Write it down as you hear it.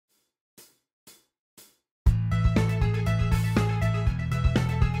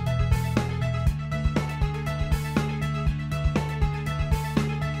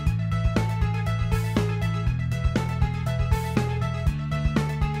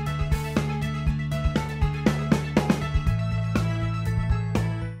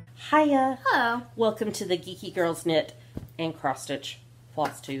Hiya. Hello. Welcome to the Geeky Girls Knit and Cross Stitch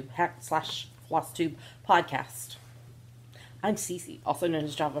FlossTube /FlossTube podcast. I'm Cece, also known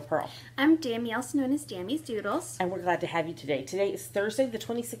as Java Pearl. I'm Dammy, also known as Dammy's Doodles. And we're glad to have you today. Today is Thursday, the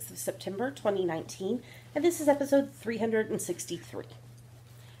 26th of September, 2019, and this is episode 363,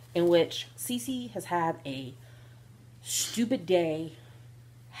 in which Cece has had a stupid day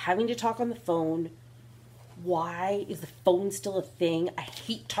having to talk on the phone. Why is the phone still a thing? I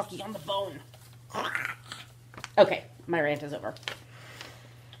hate talking on the phone. Okay, my rant is over.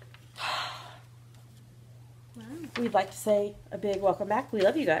 Wow. We'd like to say a big welcome back. We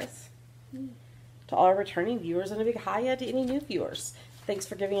love you guys. To all our returning viewers, and a big hiya to any new viewers. Thanks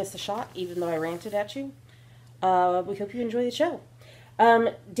for giving us a shot, even though I ranted at you. We hope you enjoy the show.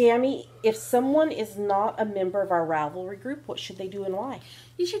 Dammy, if someone is not a member of our Ravelry group, what should they do and why?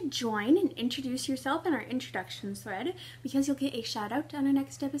 You should join and introduce yourself in our introduction thread, because you'll get a shout out on our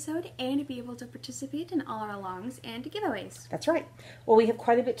next episode and be able to participate in all our alongs and giveaways. That's right. Well, we have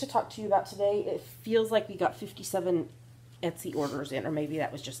quite a bit to talk to you about today. It feels like we got 57 Etsy orders in, or maybe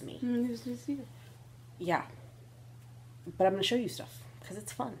that was just me. Yeah. But I'm going to show you stuff, because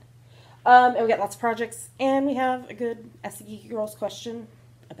it's fun. And we got lots of projects, and we have a good Ask the Geeky Girls question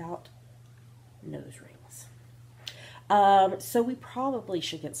about nose rings. So we probably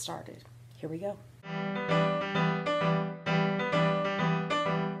should get started. Here we go.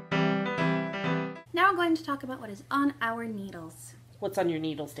 Now we're going to talk about what is on our needles. What's on your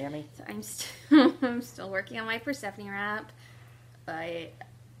needles, Dammy? So I'm still working on my Persephone wrap. I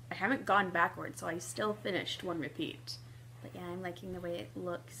haven't gone backwards, so I still finished one repeat. But yeah, I'm liking the way it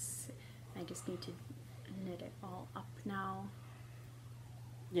looks. I just need to knit it all up now.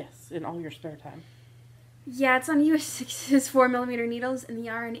 Yes, in all your spare time. Yeah, it's on US 6's 4mm needles, and the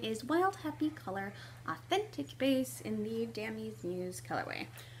yarn is Wild Happy Color Authentic Base in the Dammy's Muse colorway.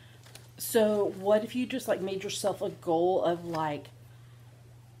 So what if you just like made yourself a goal of like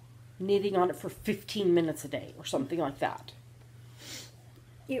knitting on it for 15 minutes a day or something like that?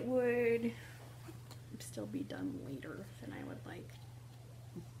 It would still be done later than I would like.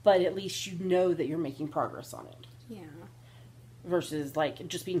 But at least you know that you're making progress on it. Yeah. Versus like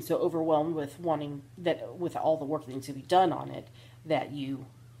just being so overwhelmed with wanting that with all the work that needs to be done on it that you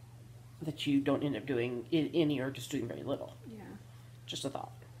don't end up doing any or just doing very little. Yeah. Just a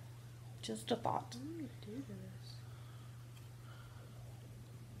thought. Just a thought. I'm gonna do this.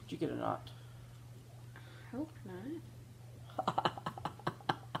 Did you get a knot? Hope not.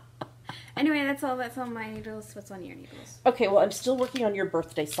 Anyway, that's all my needles. What's on your needles? Okay, well, I'm still working on your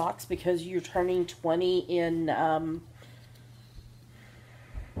birthday socks because you're turning 20 in, I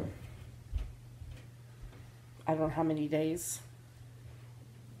don't know how many days.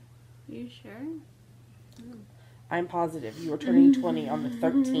 You sure? Oh. I'm positive. You were turning 20 on the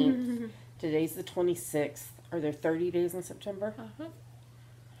 13th. Today's the 26th. Are there 30 days in September? Uh-huh.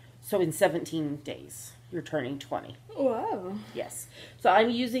 So in 17 days, you're turning 20. Wow. Yes. So I'm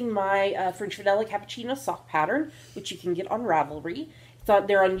using my French Vanilla Cappuccino sock pattern, which you can get on Ravelry.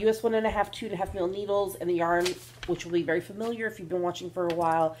 They're on US 1.5, 2.5 mil needles, and the yarn, which will be very familiar if you've been watching for a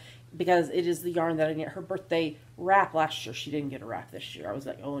while, because it is the yarn that I knit her birthday wrap last year. She didn't get a wrap this year. I was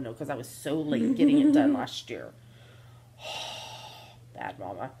like, oh no, because I was so late getting it done last year. Bad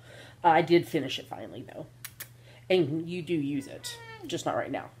mama. I did finish it finally, though. And you do use it, just not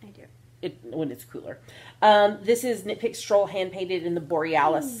right now. I do. When it's cooler. This is Knit Pick Stroll hand painted in the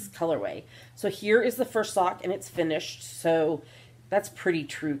Borealis colorway. So here is the first sock, and it's finished. So that's pretty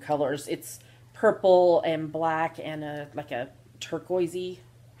true colors. It's purple and black and like a turquoisey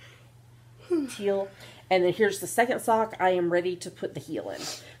teal. And then here's the second sock. I am ready to put the heel in.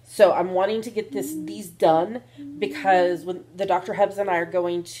 So I'm wanting to get these done because when the Dr. Hubs and I are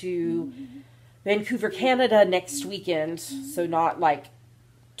going to Vancouver, Canada next weekend. So not like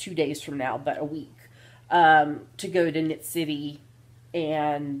 2 days from now, but a week, to go to Knit City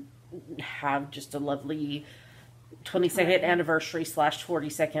and have just a lovely 22nd anniversary /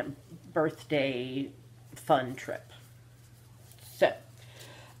 42nd birthday fun trip. So,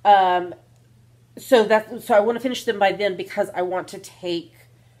 so I want to finish them by then because I want to take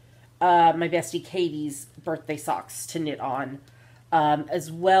my bestie Katie's birthday socks to knit on,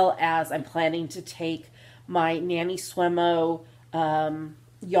 as well as I'm planning to take my Nanny Swemo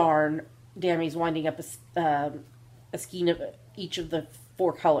yarn. Dammy's winding up a skein of each of the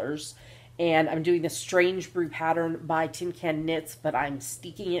 4 colors, and I'm doing the Strange Brew pattern by Tin Can Knits, but I'm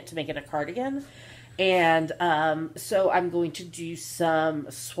steeking it to make it a cardigan. And so I'm going to do some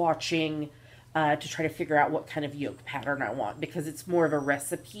swatching to try to figure out what kind of yoke pattern I want, because it's more of a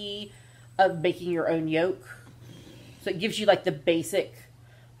recipe of making your own yoke. So it gives you like the basic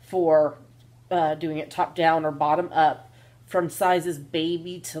for doing it top down or bottom up, from sizes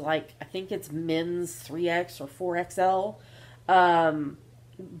baby to like, I think it's men's 3X or 4XL.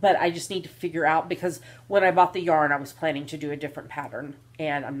 But I just need to figure out, because when I bought the yarn, I was planning to do a different pattern,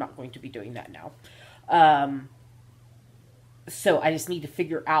 and I'm not going to be doing that now. So I just need to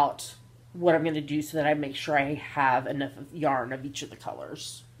figure out what I'm going to do so that I make sure I have enough of yarn of each of the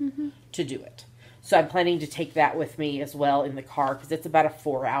colors to do it. So I'm planning to take that with me as well in the car, because it's about a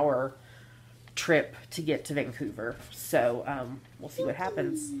 4-hour trip to get to Vancouver. So we'll see what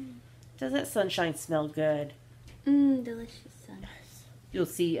happens. Does that sunshine smell good? Delicious sun. You'll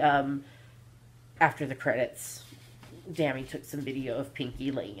see after the credits, Dammy took some video of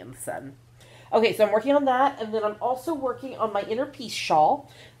Pinky laying in the sun. Okay, so I'm working on that, and then I'm also working on my inner piece shawl,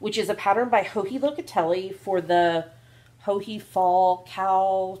 which is a pattern by Joji Locatelli for the Joji Fall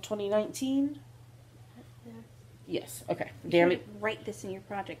Cow 2019. Yes, okay. Damn it. Write this in your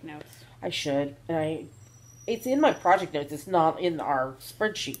project notes. I should. And it's in my project notes. It's not in our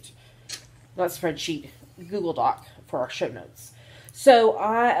spreadsheet. Not spreadsheet, Google Doc for our show notes. So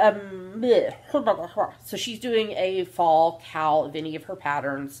so she's doing a fall cowl of any of her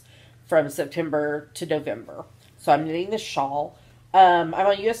patterns from September to November. So I'm knitting this shawl. I'm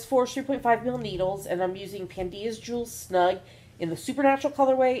on US 4 3.5 mil needles, and I'm using Pandia's Jewels Snug in the Supernatural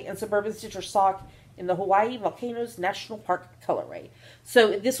colorway and Suburban Stitcher Sock in the Hawaii Volcanoes National Park colorway.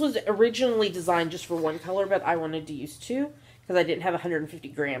 So this was originally designed just for one color, but I wanted to use two because I didn't have 150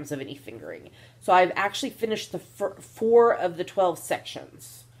 grams of any fingering. So I've actually finished the 4 of the 12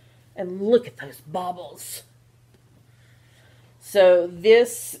 sections. And look at those baubles. So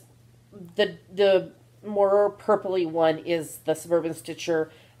this, the more purpley one is the Suburban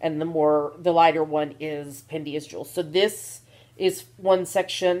Stitcher, and the lighter one is Pandia's Jewels. So this is one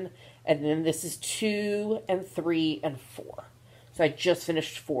section, and then this is 2 and 3 and 4. So I just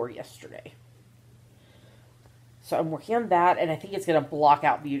finished 4 yesterday. So I'm working on that, and I think it's going to block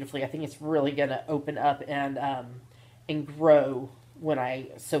out beautifully. I think it's really going to open up and grow when I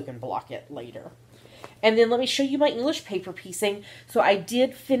soak and block it later. And then let me show you my English paper piecing. So I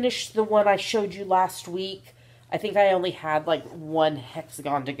did finish the one I showed you last week. I think I only had like 1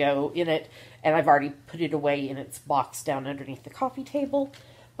 hexagon to go in it, and I've already put it away in its box down underneath the coffee table.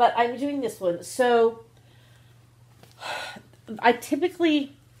 But I'm doing this one. So I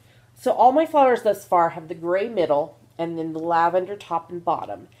typically... So all my flowers thus far have the gray middle and then the lavender top and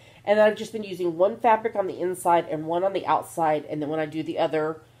bottom. And then I've just been using one fabric on the inside and one on the outside. And then when I do the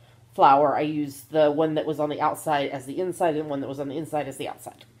other flower, I use the one that was on the outside as the inside and one that was on the inside as the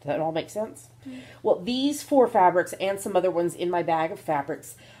outside. Does that all make sense? Mm-hmm. Well, these 4 fabrics and some other ones in my bag of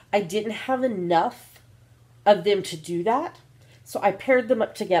fabrics, I didn't have enough of them to do that. So I paired them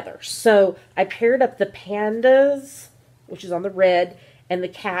up together. So I paired up the pandas, which is on the red, and the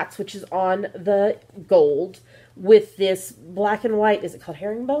cats, which is on the gold, with this black and white, is it called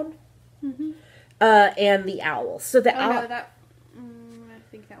herringbone? Mm-hmm. And the owl. So the owl... No, I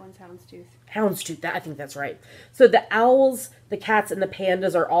think that one's houndstooth. Houndstooth, I think that's right. So the owls, the cats, and the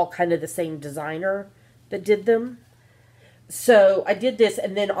pandas are all kind of the same designer that did them. So I did this,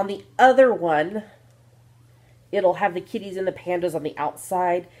 and then on the other one, it'll have the kitties and the pandas on the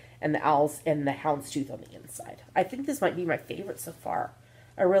outside, and the owls and the houndstooth on the inside. I think this might be my favorite so far.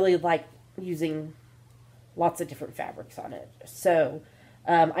 I really like using lots of different fabrics on it. So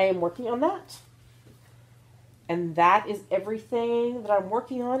I am working on that. And that is everything that I'm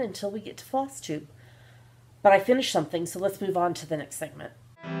working on until we get to FlossTube. But I finished something, so let's move on to the next segment.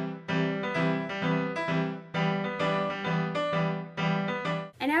 And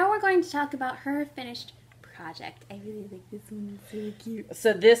now we're going to talk about her finished project. I really like this one. It's so cute.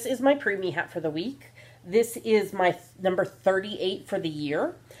 So this is my preemie hat for the week. This is my number 38 for the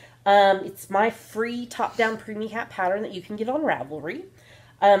year. It's my free top-down preemie hat pattern that you can get on Ravelry.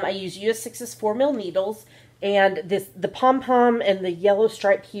 I use US 6's 4 mil needles, and the pom-pom and the yellow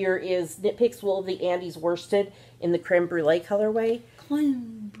stripe here is Knit Picks Wool of the Andes worsted in the creme brulee colorway.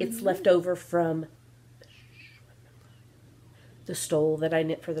 It's left over from the stole that I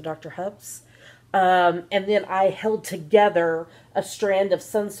knit for the Dr. Hubs. And then I held together a strand of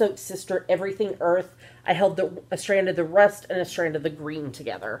Sun-Soaked Sister Everything Earth. I held a strand of the rust and a strand of the green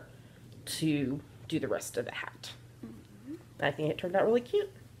together to do the rest of the hat. Mm-hmm. I think it turned out really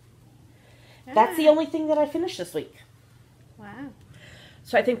cute. Yeah. That's the only thing that I finished this week. Wow.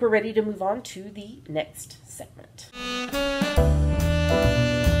 So I think we're ready to move on to the next segment.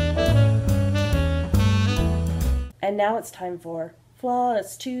 And now it's time for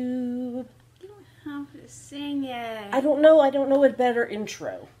FlossTube. How to sing it. I don't know a better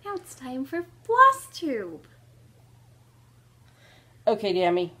intro. Now it's time for FlossTube. Okay,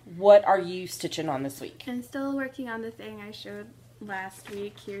 Dammy, what are you stitching on this week? I'm still working on the thing I showed last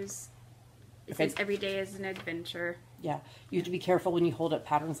week. It Okay. says every day is an adventure. Yeah, you have to be careful when you hold up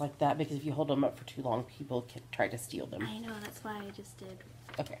patterns like that, because if you hold them up for too long, people can try to steal them. I know, that's why I just did.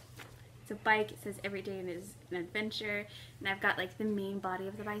 Okay. It's a bike. It says every day is an adventure. And I've got like the main body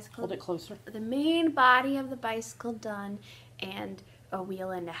of the bicycle. Hold it closer. The main body of the bicycle done and a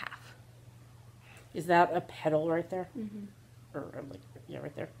wheel and a half. Is that a pedal right there? Mm-hmm. Or like, yeah,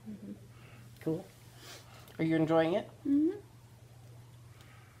 right there. Mm-hmm. Cool. Are you enjoying it? Mm-hmm.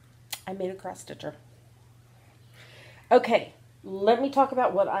 I made a cross stitcher. Okay, let me talk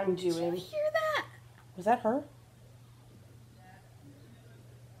about what I'm doing. Did you hear that? Was that her?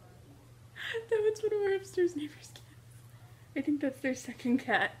 That was one of our upstairs neighbors' cats. I think that's their second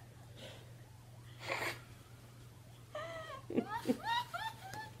cat.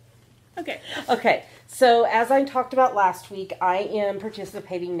 Okay. Okay, so as I talked about last week, I am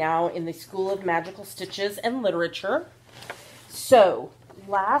participating now in the School of Magical Stitches and Literature. So,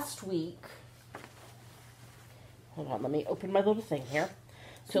 last week, hold on, let me open my little thing here.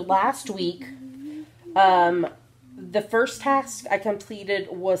 So last week, the first task I completed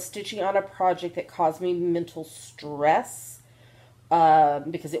was stitching on a project that caused me mental stress,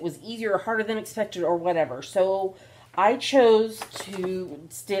 because it was easier or harder than expected or whatever. So I chose to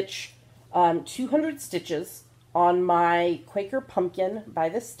stitch 200 stitches on my Quaker Pumpkin by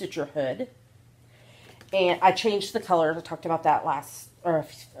the Stitcher Hood. And I changed the colors. I talked about that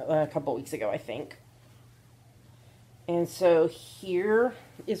a couple weeks ago, I think. And so here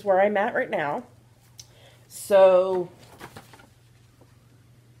is where I'm at right now. So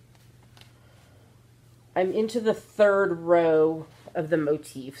I'm into the third row of the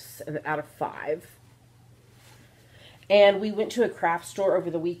motifs out of 5. And we went to a craft store over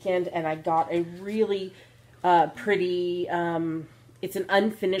the weekend, and I got a really pretty, it's an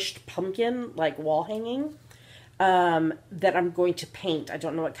unfinished pumpkin, like wall hanging, that I'm going to paint. I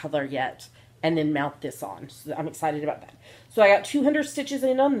don't know what color yet, and then mount this on. So I'm excited about that. So I got 200 stitches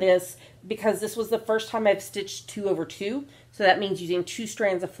in on this, because this was the first time I've stitched 2 over 2. So that means using 2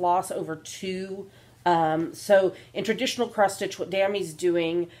 strands of floss over 2. So in traditional cross stitch, what Dammy's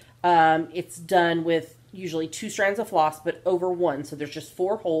doing, it's done with usually 2 strands of floss, but over 1. So there's just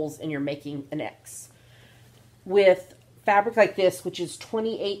 4 holes and you're making an X. With fabric like this, which is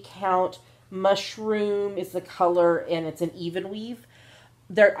 28 count, mushroom is the color, and it's an even weave,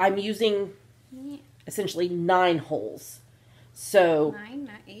 I'm using essentially 9 holes. So 9,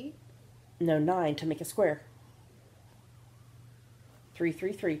 not 8? No, 9 to make a square. 3,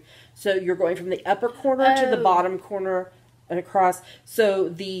 3, 3. So you're going from the upper corner to the bottom corner and across. So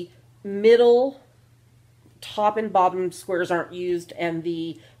the middle, top and bottom squares aren't used, and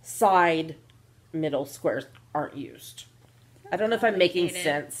the side middle squares aren't used. I don't know if I'm making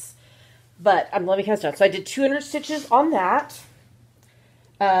sense, but I'm loving kind of stuff. So I did 200 stitches on that,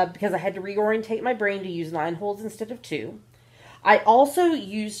 because I had to reorientate my brain to use 9 holes instead of 2. I also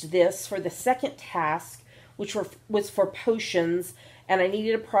used this for the second task, which was for potions, and I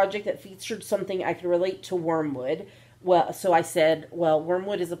needed a project that featured something I could relate to wormwood. Well, so I said, well,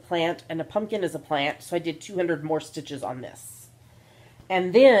 wormwood is a plant and a pumpkin is a plant, so I did 200 more stitches on this.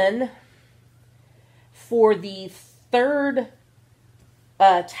 And then for the third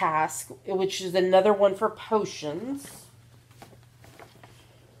task, which is another one for potions,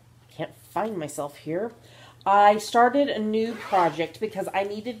 can't find myself here, I started a new project because I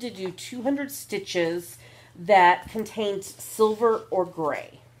needed to do 200 stitches that contained silver or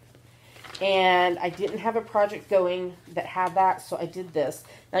gray. And I didn't have a project going that had that, so I did this.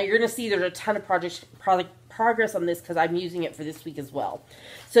 Now you're going to see there's a ton of progress on this because I'm using it for this week as well.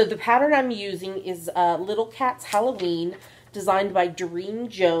 So the pattern I'm using is Little Cat's Halloween, designed by Doreen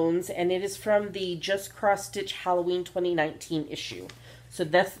Jones, and it is from the Just Cross Stitch Halloween 2019 issue. So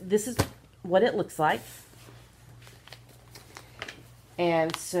this is what it looks like.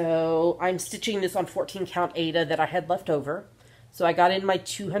 And so I'm stitching this on 14 count Aida that I had left over. So I got in my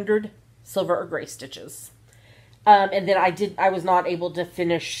 200 silver or gray stitches. And then I was not able to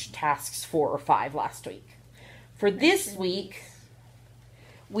finish tasks 4 or 5 last week. For this week,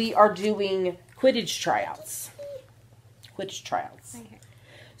 we are doing Quidditch tryouts. Okay.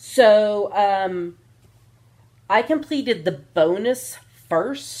 So I completed the bonus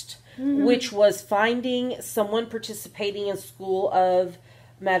first, which was finding someone participating in School of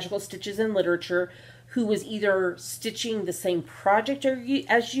Magical Stitches and Literature who was either stitching the same project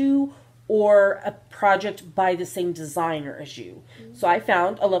as you or a project by the same designer as you. So I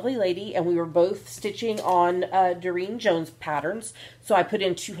found a lovely lady, and we were both stitching on Doreen Jones patterns. So I put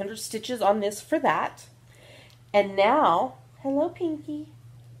in 200 stitches on this for that. And now, Hello, Pinky.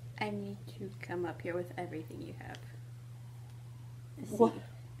 I need to come up here with everything you have. What?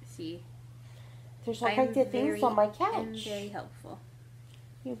 See? There's all kinds of things on my couch. I'm very helpful.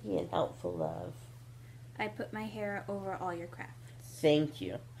 You're being helpful, love. I put my hair over all your crafts. Thank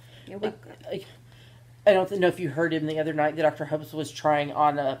you. You're welcome. I don't know if you heard him the other night. That Dr. Hubs was trying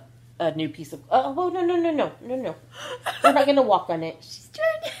on a new piece of... Oh, no. We're not going to walk on it. She's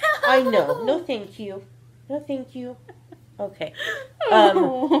trying to help. I know. No, thank you. No, thank you. Okay.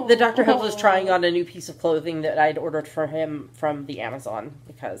 The Dr. Hubs was trying on a new piece of clothing that I'd ordered for him from the Amazon.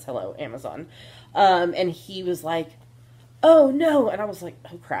 Because, hello, Amazon. And he was like, oh, no. And I was like,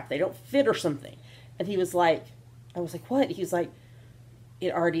 oh, crap. They don't fit or something. And he was like... I was like, what? He was like,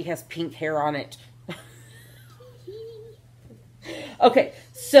 it already has pink hair on it. Okay,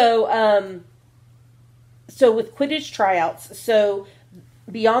 so with Quidditch tryouts, so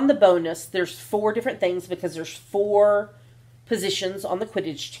beyond the bonus, there's 4 different things because there's 4 positions on the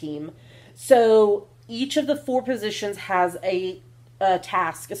Quidditch team. So each of the 4 positions has a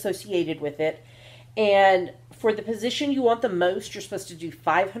task associated with it. And for the position you want the most, you're supposed to do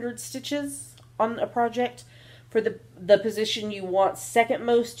 500 stitches on a project. For the position you want second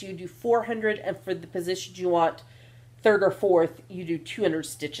most, you do 400. And for the position you want third or fourth, you do 200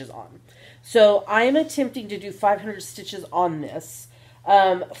 stitches on. So I'm attempting to do 500 stitches on this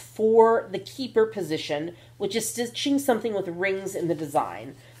for the keeper position, which is stitching something with rings in the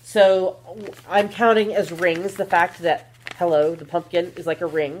design. So I'm counting as rings the fact that, hello, the pumpkin is like a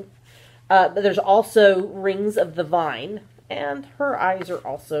ring. But there's also rings of the vine, and her eyes are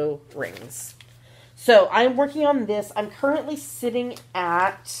also rings. So I'm working on this. I'm currently sitting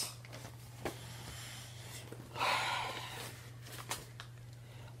at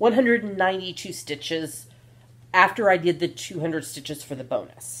 192 stitches after I did the 200 stitches for the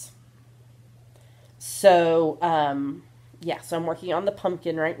bonus. So, yeah, so I'm working on the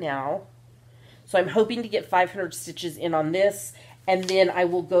pumpkin right now. So I'm hoping to get 500 stitches in on this, and then I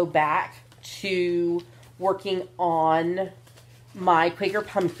will go back to working on my Quaker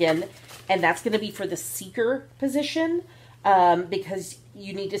pumpkin, and that's going to be for the seeker position, because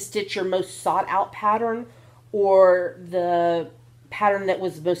you need to stitch your most sought out pattern or the pattern that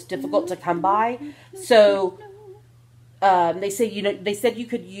was most difficult to come by. So they said you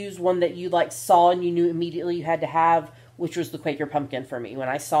could use one that you like saw and you knew immediately you had to have, which was the Quaker pumpkin for me. When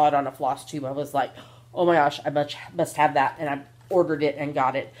I saw it on a FlossTube, I was like, oh my gosh, I must have that, and I ordered it and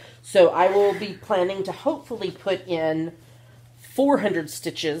got it. So I will be planning to hopefully put in 400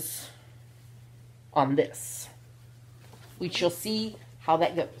 stitches on this. We shall see how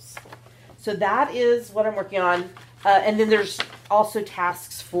that goes. So that is what I'm working on. And then there's also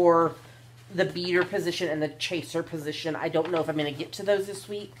tasks for the beater position and the chaser position. I don't know if I'm going to get to those this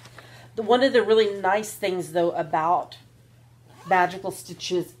week. One of the really nice things, though, about Magical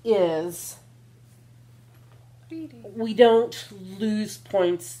Stitches is we don't lose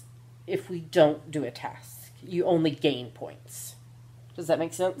points if we don't do a task. You only gain points. Does that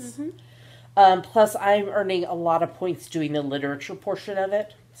make sense? Mm-hmm. Plus, I'm earning a lot of points doing the literature portion of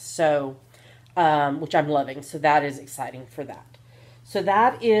it. So... which I'm loving, so that is exciting for that. So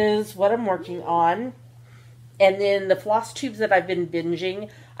that is what I'm working on. And then the floss tubes that I've been binging,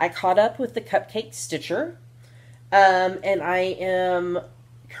 I caught up with the Cupcake Stitcher. And I am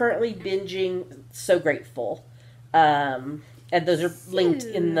currently binging So Grateful. And those are linked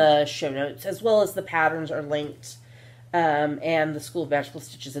in the show notes, as well as the patterns are linked. And the School of Magical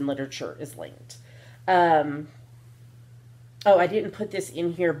Stitches and Literature is linked. Oh, I didn't put this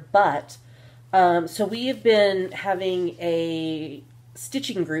in here, but... so we have been having a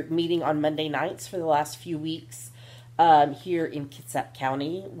stitching group meeting on Monday nights for the last few weeks here in Kitsap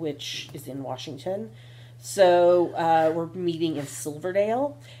County, which is in Washington. So we're meeting in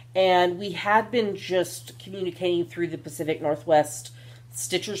Silverdale, and we had been just communicating through the Pacific Northwest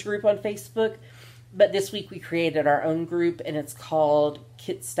Stitchers group on Facebook, but this week we created our own group, and it's called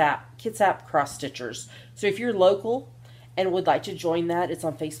Kitsap Cross Stitchers. So if you're local and would like to join that, it's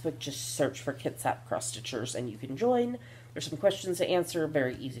on Facebook. Just search for Kitsap Cross Stitchers and you can join. There's some questions to answer,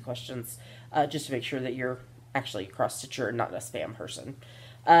 very easy questions, just to make sure that you're actually a cross stitcher and not a spam person.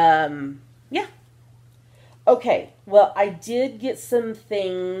 Yeah. Okay, well, I did get some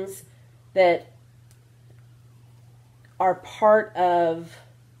things that are part of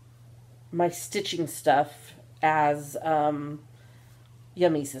my stitching stuff as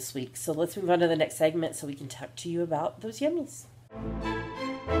yummies this week. So let's move on to the next segment so we can talk to you about those yummies.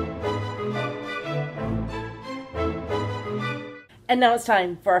 And now it's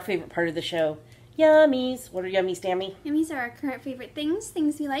time for our favorite part of the show, yummies. What are yummies, Tammy? Yummies are our current favorite things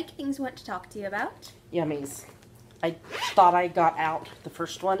we like, things we want to talk to you about. Yummies. I thought I got out the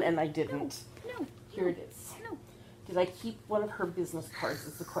first one, and I didn't. No. Here it is. No. Did I keep one of her business cards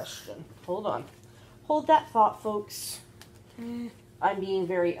is the question. Hold on. Hold that thought, folks. I'm being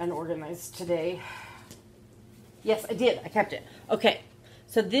very unorganized today. Yes, I did. I kept it. Okay.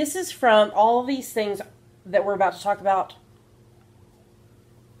 So this is from, all of these things that we're about to talk about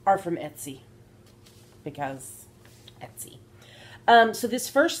are from Etsy. Because Etsy. So this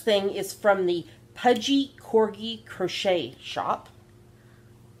first thing is from the Pudgy Corgi Crochet Shop.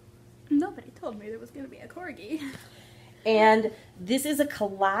 Nobody told me there was going to be a corgi. And this is a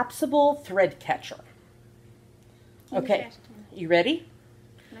collapsible thread catcher. Okay, you ready?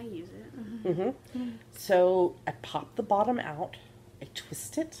 Can I use it? So I pop the bottom out, I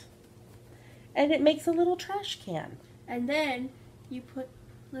twist it, and it makes a little trash can. And then you put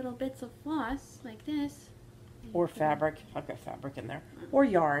little bits of floss like this. Or fabric. I've got fabric in there. Or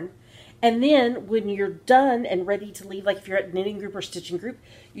yarn. And then when you're done and ready to leave, like if you're at knitting group or stitching group,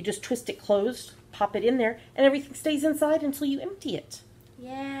 you just twist it closed, pop it in there, and everything stays inside until you empty it.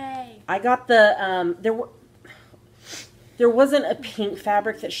 Yay! I got the, there wasn't a pink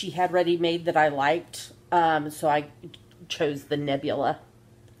fabric that she had ready made that I liked, so I chose the Nebula.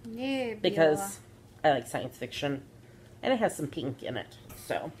 Because I like science fiction, and it has some pink in it.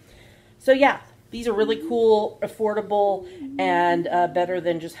 So yeah. These are really cool, affordable, and better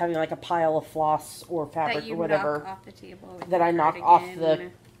than just having like a pile of floss or fabric or whatever knock off the table that I knock off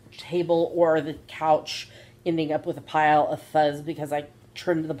the table or the couch, ending up with a pile of fuzz because I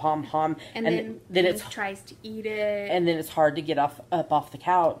trimmed the pom-pom. And then it tries to eat it. And then it's hard to get up off the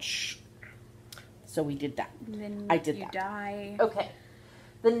couch. So we did that. And then I did you that. die. Okay.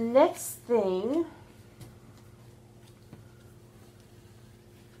 The next thing...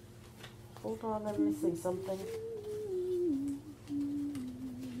 Hold on, I'm missing something.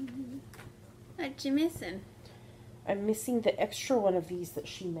 What you missing? I'm missing the extra one of these that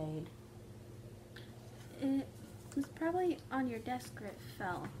she made. It was probably on your desk where it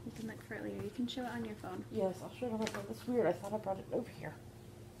fell. You can look for it later. You can show it on your phone. Yes, I'll show it on my phone. That's weird. I thought I brought it over here.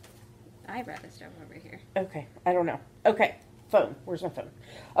 I brought the stuff over here. Okay, I don't know. Okay, phone. Where's my phone?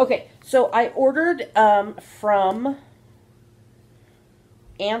 Okay, so I ordered from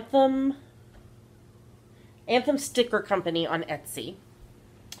Anthem Sticker Company on Etsy.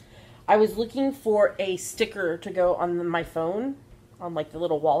 I was looking for a sticker to go on my phone, on like the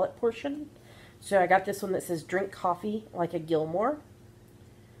little wallet portion. So I got this one that says drink coffee like a Gilmore.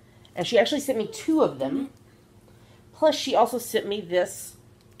 And she actually sent me 2 of them. Plus she also sent me this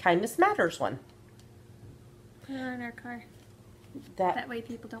Kindness Matters one. Put her in our car. That That way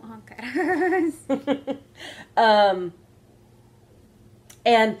people don't honk at us.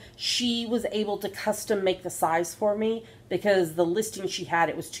 And she was able to custom make the size for me because the listing she had,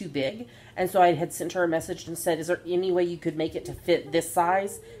 it was too big. And so I had sent her a message and said, is there any way you could make it to fit this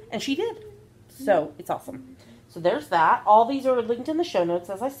size? And she did. So it's awesome. So there's that. All these are linked in the show notes,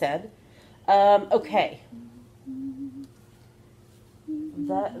 as I said. Okay.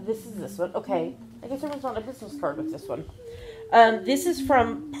 This is this one. Okay. I guess there was not a business card with this one. This is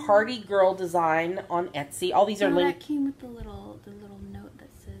from Party Girl Design on Etsy. All these are linked. That came with the little note that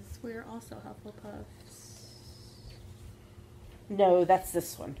says we're also Hufflepuffs. No, that's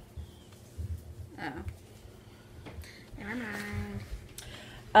this one. Oh. Never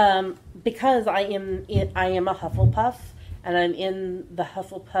mind. Because I am a Hufflepuff, and I'm in the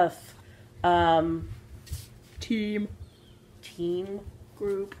Hufflepuff team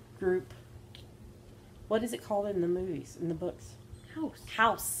group. What is it called in the movies, in the books?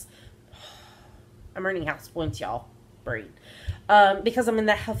 House. I'm earning house points, y'all. Brain. Because I'm in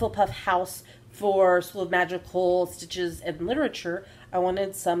the Hufflepuff house for School of Magical Stitches and Literature, I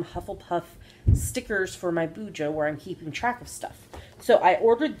wanted some Hufflepuff stickers for my Bujo where I'm keeping track of stuff. So I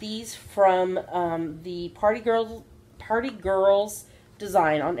ordered these from the Party Girls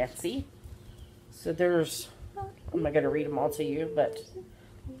Design on Etsy. So there's, I'm not going to read them all to you, but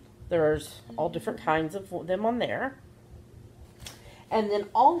there's all different kinds of them on there. And then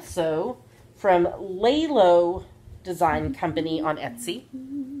also from Lalo Design Company on Etsy,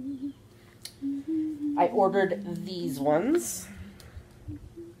 I ordered these ones.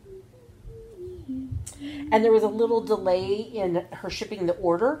 And there was a little delay in her shipping the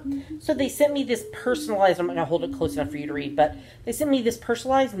order. So they sent me this personalized, I'm not going to hold it close enough for you to read, but they sent me this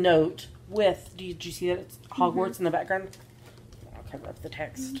personalized note with, did you see that? It's Hogwarts in the background. I'll cover up the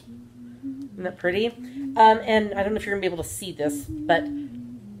text. Isn't that pretty? And I don't know if you're going to be able to see this, but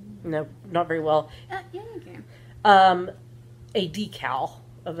no, not very well. Yeah, you can. A decal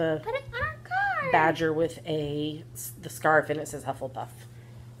of a Put it on our car. badger with the scarf, and it says Hufflepuff.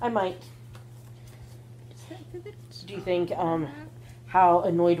 I might. Do you think, how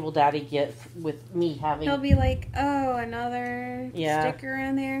annoyed will Daddy get with me having... He'll be like, oh, another sticker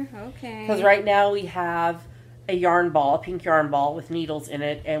in there? Okay. Because right now we have a yarn ball, a pink yarn ball with needles in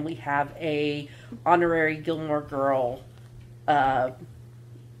it, and we have a honorary Gilmore Girl,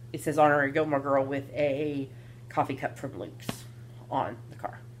 it says honorary Gilmore Girl with a coffee cup from Luke's on the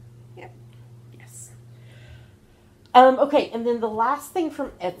car. Yep. Yes. Okay, and then the last thing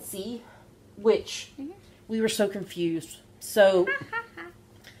from Etsy, which we were so confused. So,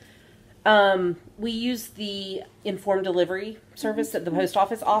 we use the informed delivery service that the post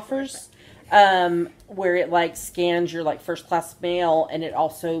office offers, where it like scans your like first class mail, and it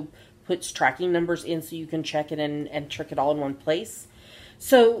also puts tracking numbers in so you can check it and check it all in one place.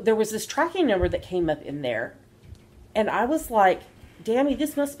 So there was this tracking number that came up in there, and I was like, Dammy,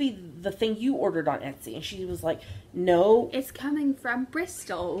 this must be the thing you ordered on Etsy. And she was like, no. It's coming from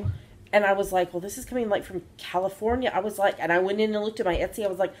Bristol. And I was like, well, this is coming like from California. I was like, and I went in and looked at my Etsy. I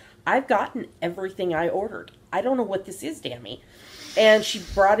was like, I've gotten everything I ordered. I don't know what this is, Dammy. And she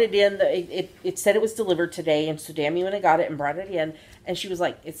brought it in. It said it was delivered today. And so Dammy went and got it and brought it in. And she was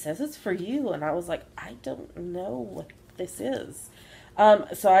like, it says it's for you. And I was like, I don't know what this is.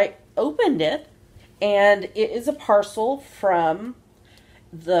 So I opened it. And it is a parcel from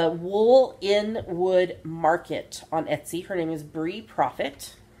the Wool in Wood Market on Etsy. Her name is Bree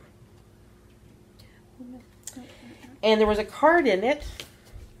Profit. And there was a card in it.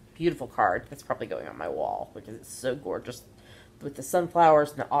 Beautiful card. That's probably going on my wall because it's so gorgeous with the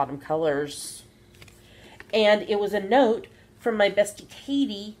sunflowers and the autumn colors. And it was a note from my bestie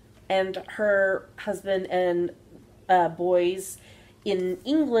Katie and her husband and boys in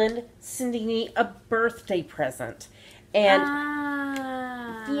England sending me a birthday present. And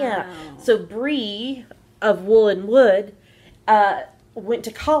yeah, so Bree of Wool and Wood went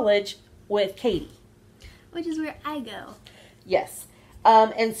to college with Katie. Which is where I go. Yes.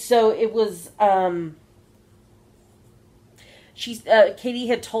 And so it was, Katie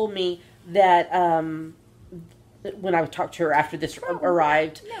had told me that, when I talked to her after this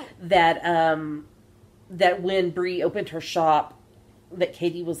arrived, that when Bree opened her shop, that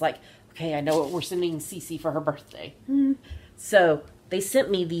Katie was like, okay, I know what we're sending Cece for her birthday. Mm-hmm. So they sent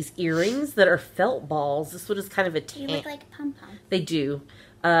me these earrings that are felt balls. This one is kind of a They look like pom-poms. They do.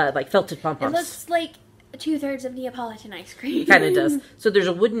 Like felted pom-poms. It looks like 2/3 of Neapolitan ice cream. Kind of does. So there's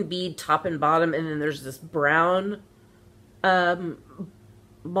a wooden bead top and bottom, and then there's this brown ball,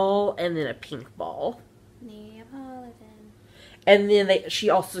 and then a pink ball. Neapolitan. And then she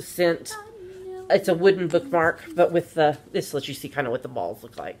also sent, it's a wooden bookmark, but with this lets you see kind of what the balls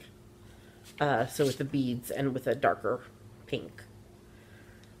look like. So with the beads and with a darker pink.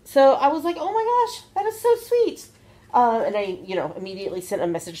 So I was like, oh my gosh, that is so sweet. And I, immediately sent a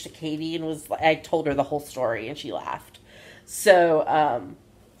message to Katie and I told her the whole story and she laughed. So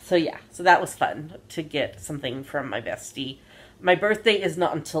yeah, so that was fun to get something from my bestie. My birthday is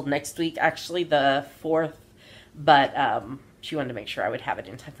not until next week, actually, the 4th, but, she wanted to make sure I would have it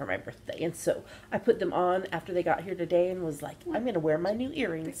in time for my birthday. And so I put them on after they got here today and was like, I'm going to wear my new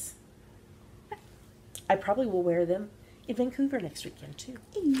earrings. I probably will wear them in Vancouver next weekend, too.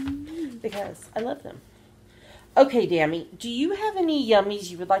 Because I love them. Okay, Dammy, do you have any yummies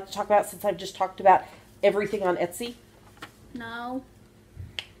you would like to talk about since I've just talked about everything on Etsy? No.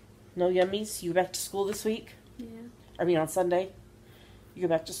 No yummies? You go back to school this week? Yeah. I mean, on Sunday? You go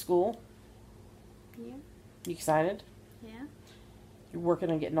back to school? Yeah. You excited? Yeah. You're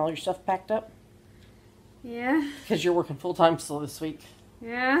working on getting all your stuff packed up? Yeah. Because you're working full-time still this week.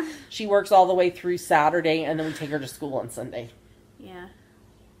 Yeah. She works all the way through Saturday, and then we take her to school on Sunday. Yeah.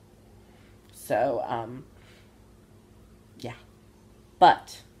 So, yeah.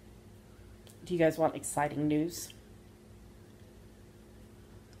 But, do you guys want exciting news?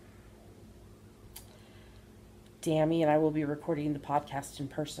 Dammy and I will be recording the podcast in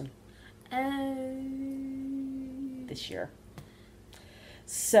person. This year.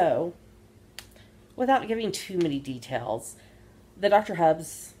 So, without giving too many details, the Dr.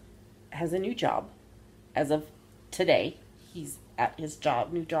 Hubs has a new job as of today. He's at his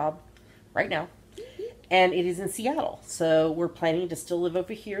new job right now. And it is in Seattle. So we're planning to still live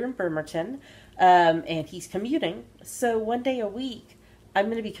over here in Bremerton. And he's commuting. So one day a week, I'm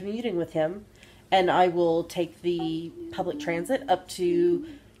going to be commuting with him. And I will take the public transit up to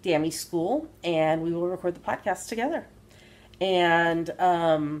Dammy's school. And we will record the podcast together. And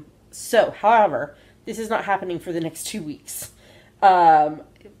however, this is not happening for the next 2 weeks.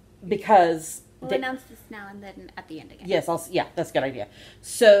 Because... We'll announce this now and then at the end again. Yes, that's a good idea.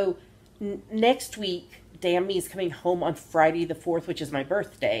 So, next week, Dammy is coming home on Friday the 4th, which is my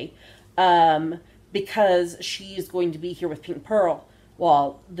birthday. because she is going to be here with Pink Pearl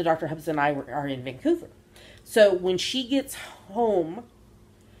while the Dr. Hubs and I are in Vancouver. So when she gets home,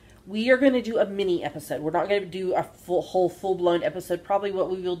 we are going to do a mini episode. We're not going to do a full-blown episode. Probably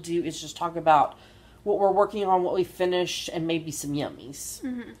what we will do is just talk about what we're working on, what we finished, and maybe some yummies.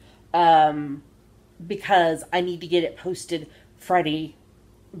 Because I need to get it posted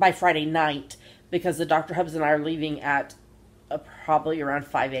by Friday night, because the Dr. Hubs and I are leaving at probably around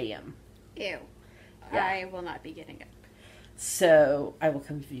 5 a.m. Ew. Yeah. I will not be getting up. So I will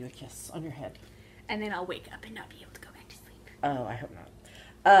come give you a kiss on your head. And then I'll wake up and not be able to go back to sleep. Oh, I hope not.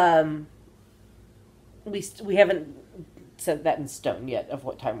 We haven't set that in stone yet of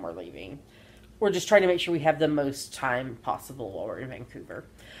what time we're leaving. We're just trying to make sure we have the most time possible while we're in Vancouver.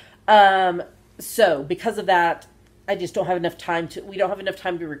 So because of that, I just don't have enough time we don't have enough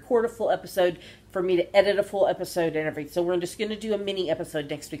time to record a full episode, for me to edit a full episode and everything. So we're just going to do a mini episode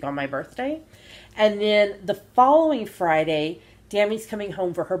next week on my birthday. And then the following Friday, Dammy's coming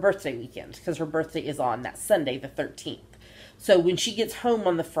home for her birthday weekend, because her birthday is on that Sunday, the 13th. So when she gets home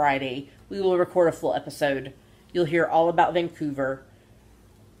on the Friday, we will record a full episode. You'll hear all about Vancouver,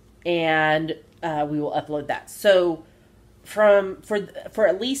 and we will upload that. So for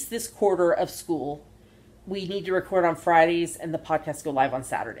at least this quarter of school, we need to record on Fridays and the podcasts go live on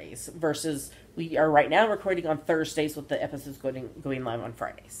Saturdays, versus we are right now recording on Thursdays with the episodes going live on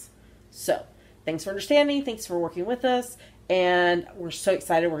Fridays. So thanks for understanding. Thanks for working with us. And we're so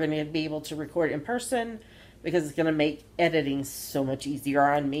excited we're going to be able to record in person, because it's going to make editing so much easier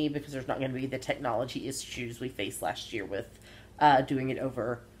on me, because there's not going to be the technology issues we faced last year with doing it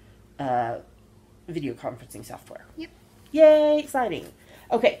over video conferencing software. Yep. Yay, exciting.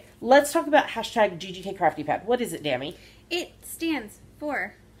 Okay, let's talk about hashtag GGK Crafty Pad. What is it, Dammy? It stands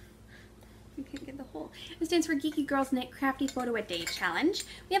for... I can't get the whole... It stands for Geeky Girls Knit Crafty Photo a Day Challenge.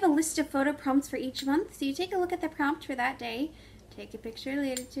 We have a list of photo prompts for each month, so you take a look at the prompt for that day, take a picture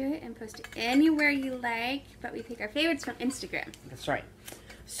related to it, and post it anywhere you like, but we pick our favorites from Instagram. That's right.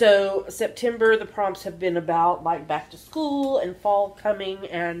 So, September, the prompts have been about, like, back to school and fall coming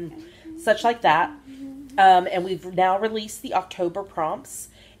and such like that. And we've now released the October prompts,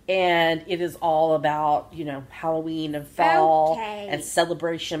 and it is all about, you know, Halloween and fall and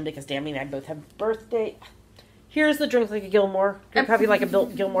celebration, because Dammy and I both have birthday. Here's the Drink Like a Gilmore. Drink coffee like a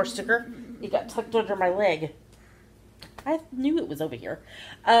Gilmore sticker. It got tucked under my leg. I knew it was over here.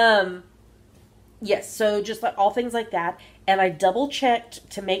 Yes, so just like all things like that. And I double checked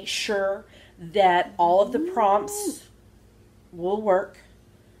to make sure that all of the prompts will work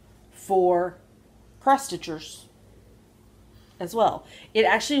for cross stitchers as well. It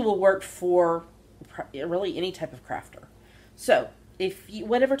actually will work for really any type of crafter. So if you,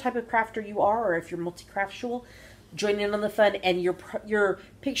 whatever type of crafter you are, or if you're multi-craftual, join in on the fun. And your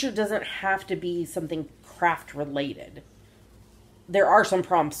picture doesn't have to be something craft related. There are some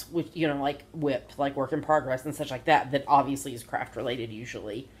prompts with, you know, like WIP, like work in progress and such like that, that obviously is craft related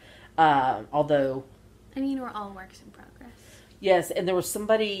usually. Although, I mean, we're all works in progress. Yes, and there was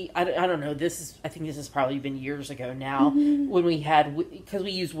somebody, I don't know, I think this has probably been years ago now, when we had, because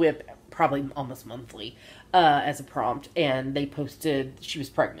we use WIP probably almost monthly as a prompt, and they posted, she was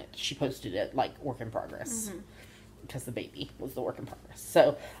pregnant. She posted it like work in progress, because the baby was the work in progress.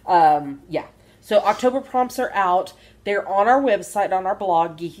 So, yeah. So October prompts are out. They're on our website, on our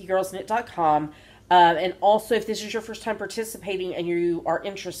blog, geekygirlsknit.com. And also, if this is your first time participating and you are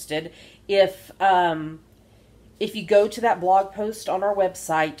interested, if you go to that blog post on our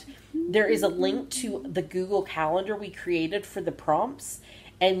website, there is a link to the Google Calendar we created for the prompts.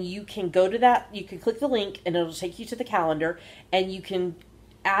 And you can go to that, you can click the link, and it'll take you to the calendar, and you can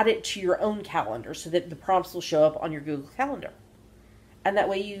add it to your own calendar so that the prompts will show up on your Google Calendar. And that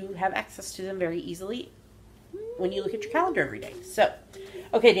way you have access to them very easily when you look at your calendar every day. So,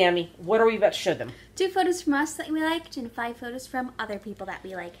 okay, Dammy, what are we about to show them? 2 photos from us that we liked, and 5 photos from other people that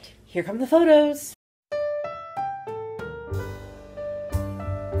we liked. Here come the photos.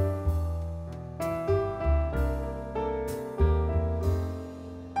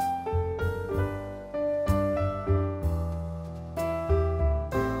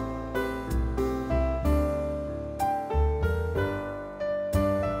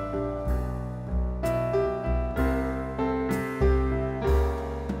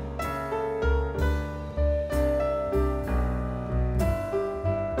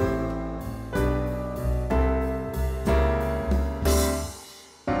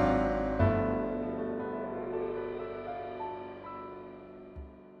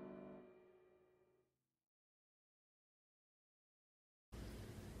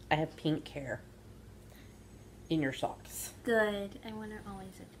 I have pink hair in your socks. Good. I want to always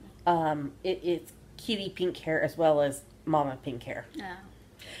it to me. kitty pink hair as well as mama pink hair. Oh.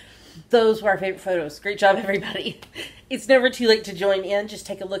 Those were our favorite photos. Great job, everybody. It's never too late to join in. Just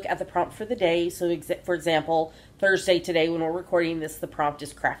take a look at the prompt for the day. So, for example, Thursday today when we're recording this, the prompt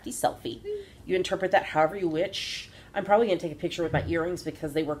is crafty selfie. You interpret that however you wish. I'm probably going to take a picture with my earrings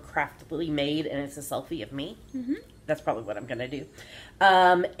because they were craftily made and it's a selfie of me. Mm-hmm. That's probably what I'm going to do.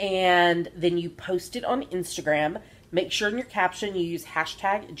 And then you post it on Instagram. Make sure in your caption you use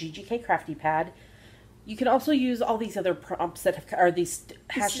hashtag GGKCraftyPad. You can also use all these other prompts that have, or these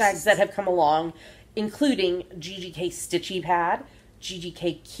hashtags that have come along, including GGK Stitchy Pad,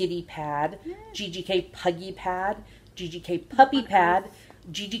 GGK Kitty Pad, GGK Puggy Pad, GGK Puppy Pad,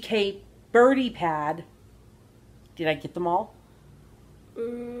 GGK Birdie Pad. Did I get them all?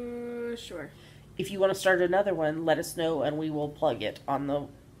 Sure. If you want to start another one, let us know and we will plug it on the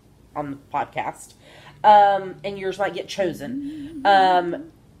podcast. And yours might get chosen.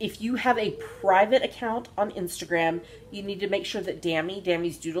 If you have a private account on Instagram, you need to make sure that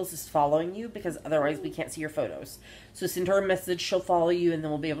Dammy's Doodles is following you because otherwise we can't see your photos. So send her a message, she'll follow you, and then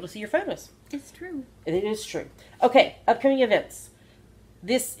we'll be able to see your photos. It's true. It is true. Okay, upcoming events.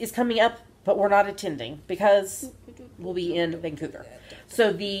 This is coming up, but we're not attending because we'll be in Vancouver.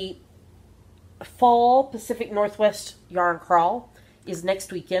 So the Fall Pacific Northwest Yarn Crawl is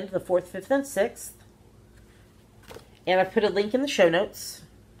next weekend, the 4th, 5th, and 6th. And I put a link in the show notes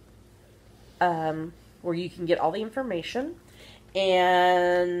where you can get all the information.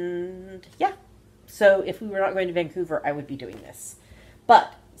 And yeah, so if we were not going to Vancouver, I would be doing this.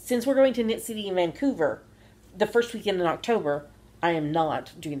 But since we're going to Knit City in Vancouver, the first weekend in October, I am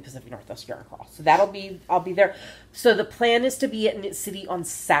not doing Pacific Northwest Yarn Crawl. So I'll be there. So the plan is to be at Knit City on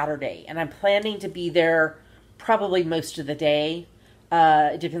Saturday. And I'm planning to be there probably most of the day.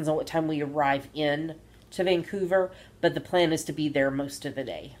 It depends on what time we arrive in to Vancouver. But the plan is to be there most of the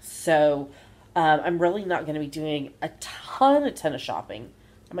day. So I'm really not going to be doing a ton of shopping.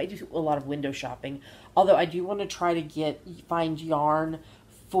 I might do a lot of window shopping. Although I do want to try to find yarn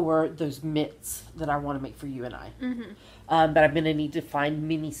for those mitts that I want to make for you and I. Mm-hmm. But I'm going to need to find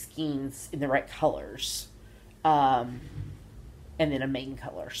mini skeins in the right colors. And then a main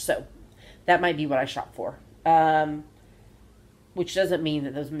color. So that might be what I shop for. Which doesn't mean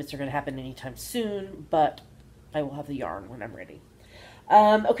that those mitts are going to happen anytime soon. But I will have the yarn when I'm ready.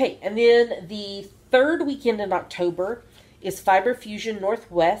 Okay, and then the third weekend in October is Fiber Fusion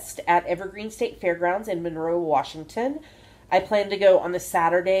Northwest at Evergreen State Fairgrounds in Monroe, Washington. I plan to go on the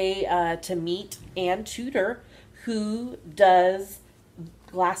Saturday to meet Ann Tudor, who does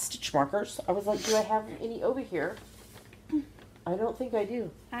glass stitch markers. I was like, do I have any over here? I don't think I do.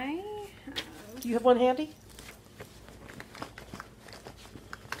 Do you have one handy?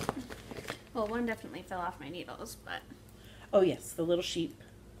 Well, one definitely fell off my needles, but... Oh, yes, the little sheep.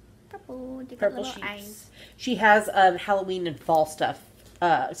 Purple sheeps. eyes. She has Halloween and fall stuff,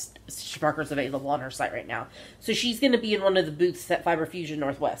 stitch markers available on her site right now. So she's going to be in one of the booths at Fiber Fusion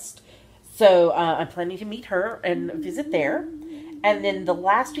Northwest. So I'm planning to meet her and visit there. And then the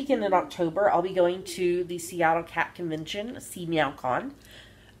last weekend in October, I'll be going to the Seattle Cat Convention, CMeowCon,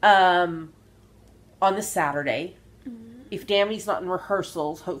 on the Saturday. If Dammy's not in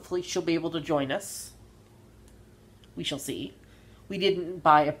rehearsals, hopefully she'll be able to join us. We shall see. We didn't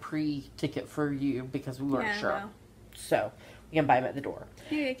buy a pre-ticket for you because we weren't sure. No. So, we can buy them at the door.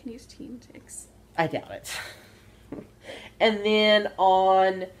 Maybe I can use Team Ticks. I doubt it. And then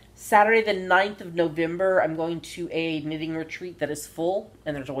on Saturday the 9th of November, I'm going to a knitting retreat that is full,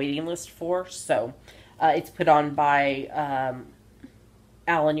 and there's a waiting list for. So, it's put on by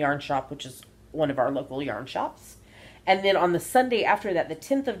Allen Yarn Shop, which is one of our local yarn shops. And then on the Sunday after that, the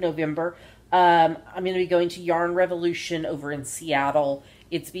 10th of November, I'm going to be going to Yarn Revolution over in Seattle.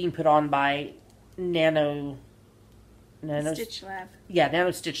 It's being put on by Nano Stitch Lab. Yeah,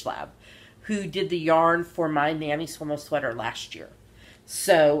 Nano Stitch Lab, who did the yarn for my Nanny Swimmo sweater last year.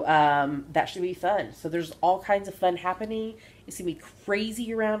 So that should be fun. So there's all kinds of fun happening. It's going to be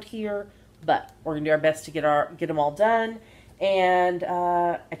crazy around here, but we're going to do our best to get them all done. And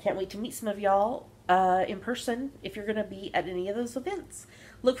I can't wait to meet some of y'all in person if you're going to be at any of those events.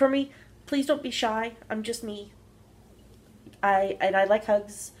 Look for me. Please don't be shy. I'm just me. I like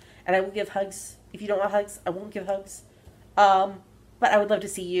hugs, and I will give hugs. If you don't want hugs, I won't give hugs. But I would love to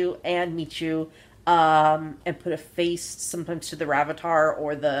see you and meet you, and put a face sometimes to the Ravatar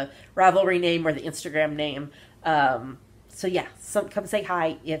or the Ravelry name or the Instagram name. So yeah, come say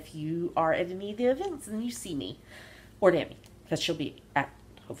hi if you are at any of the events and you see me. Or Dammy, because she'll be at,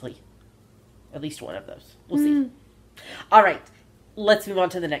 hopefully, at least one of those. We'll see. All right, let's move on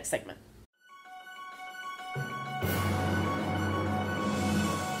to the next segment.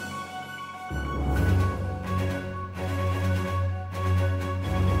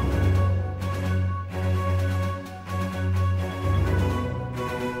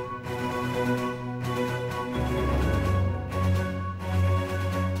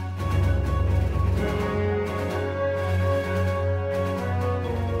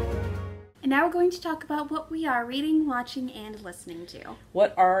 now we're going to talk about what we are reading, watching, and listening to.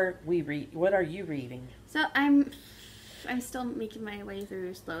 What are you reading? So I'm still making my way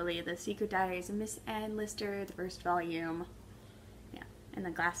through slowly The Secret Diaries of Miss Anne Lister, the first volume. Yeah, and The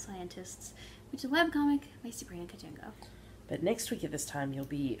Glass Scientists, which is a webcomic by Sabrina Katungo. But next week at this time, you'll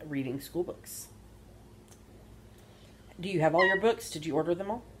be reading school books. Do you have all your books? Did you order them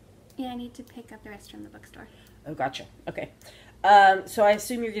all? Yeah, I need to pick up the rest from the bookstore. Oh, gotcha. Okay. So I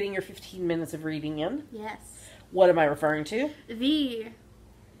assume you're getting your 15 minutes of reading in? Yes. What am I referring to? The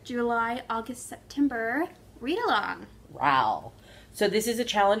July, August, September read-along. Wow. So this is a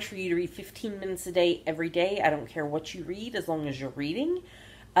challenge for you to read 15 minutes a day every day. I don't care what you read as long as you're reading.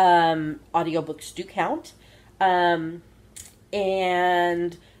 Audiobooks do count. And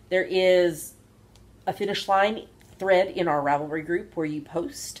there is a finish line thread in our Ravelry group where you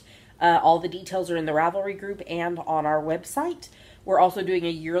post. All the details are in the Ravelry group and on our website. We're also doing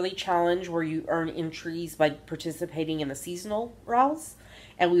a yearly challenge where you earn entries by participating in the seasonal RALs.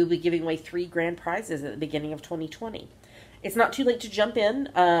 And we will be giving away 3 grand prizes at the beginning of 2020. It's not too late to jump in.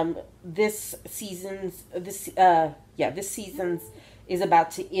 This season's is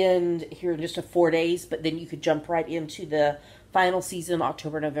about to end here in just 4 days, but then you could jump right into the final season,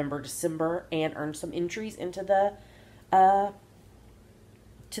 October, November, December, and earn some entries into the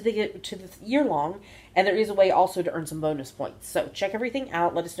to the year long. And there is a way also to earn some bonus points. So check everything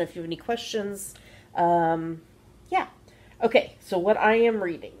out. Let us know if you have any questions. Yeah. Okay, so what I am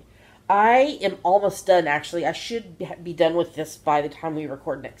reading. I am almost done, actually. I should be done with this by the time we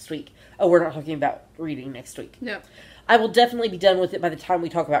record next week. Oh, we're not talking about reading next week. No. I will definitely be done with it by the time we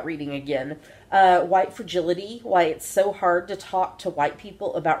talk about reading again. White Fragility, Why It's So Hard to Talk to White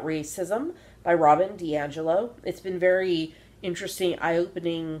People About Racism by Robin DiAngelo. It's been very interesting,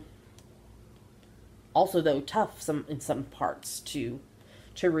 eye-opening, also, though, tough in some parts to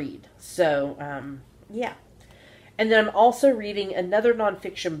read. So, yeah. And then I'm also reading another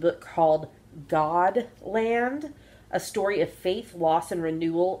nonfiction book called Godland, A Story of Faith, Loss, and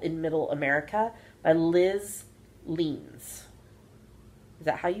Renewal in Middle America by Liz Leans. Is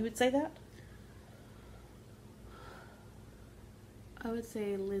that how you would say that? I would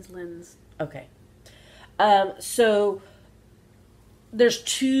say Liz Lins. Okay. So there's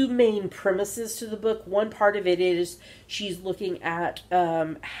 2 main premises to the book. One part of it is she's looking at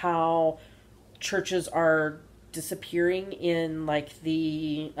how churches are disappearing in like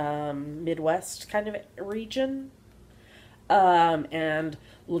the Midwest kind of region, and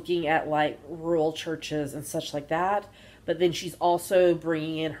looking at like rural churches and such like that. But then she's also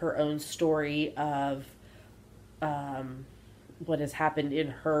bringing in her own story of what has happened in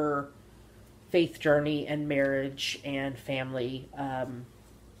her faith journey and marriage and family,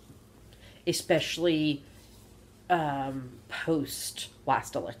 especially post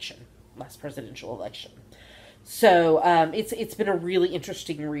last presidential election. So it's been a really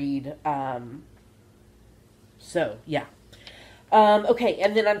interesting read. So yeah. Okay,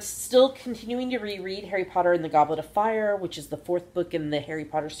 and then I'm still continuing to reread Harry Potter and the Goblet of Fire, which is the 4th book in the Harry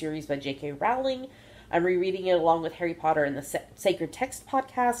Potter series by J.K. Rowling. I'm rereading it along with Harry Potter and the Sacred Text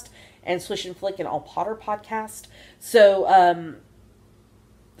podcast and Swish and Flick and All Potter podcast. So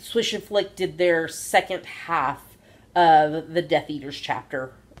Swish and Flick did their second half of the Death Eaters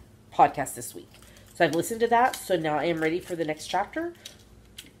chapter podcast this week. So I've listened to that, so now I am ready for the next chapter.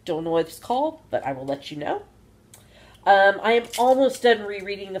 Don't know what it's called, but I will let you know. I am almost done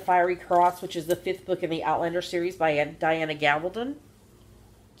rereading The Fiery Cross, which is the 5th book in the Outlander series by Diana Gabaldon.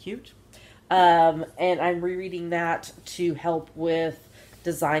 Cute. And I'm rereading that to help with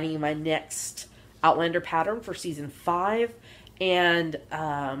designing my next Outlander pattern for season 5. And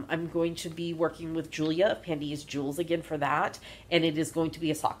I'm going to be working with Julia of Pandia's Jewels again for that. And it is going to be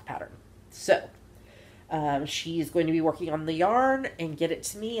a sock pattern. So she is going to be working on the yarn and get it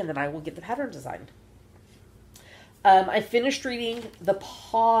to me, and then I will get the pattern designed. I finished reading The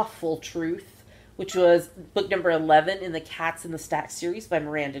Pawful Truth, which was book number 11 in the Cats in the Stack series by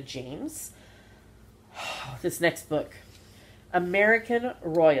Miranda James. This next book, American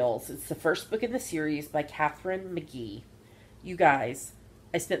Royals. It's the first book in the series by Catherine McGee. You guys,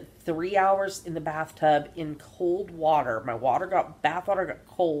 I spent 3 hours in the bathtub in cold water. My bath water got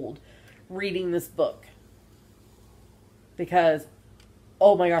cold reading this book. Because,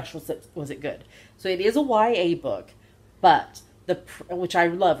 oh my gosh, was it good. So it is a YA book, but which I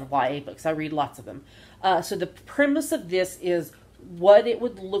love YA books. I read lots of them. So the premise of this is what it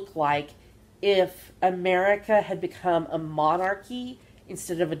would look like if America had become a monarchy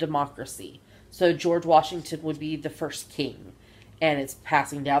instead of a democracy. So George Washington would be the first king, and it's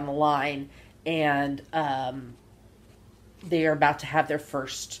passing down the line, and they are about to have their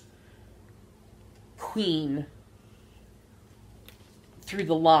first queen through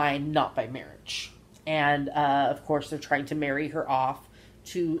the line, not by marriage. And, of course, they're trying to marry her off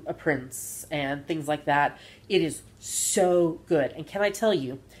to a prince and things like that. It is so good. And can I tell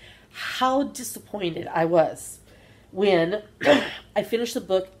you how disappointed I was when I finished the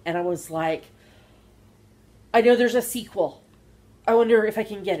book and I was like, I know there's a sequel. I wonder if I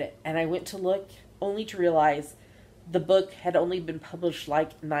can get it. And I went to look only to realize the book had only been published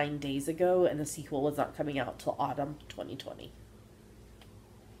like 9 days ago and the sequel was not coming out till autumn 2020.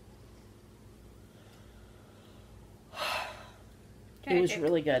 Tragic. It was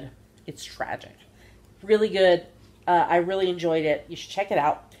really good. It's tragic. Really good. I really enjoyed it. You should check it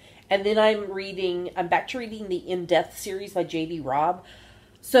out. And then I'm back to reading the In Death series by J.D. Robb.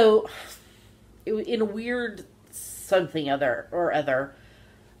 So, in a weird something or other,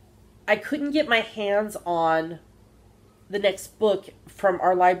 I couldn't get my hands on the next book from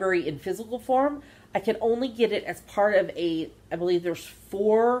our library in physical form. I can only get it as part of I believe there's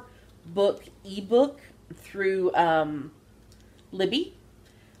 4-book ebook through Libby,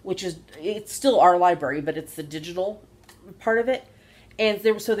 it's still our library, but it's the digital part of it. And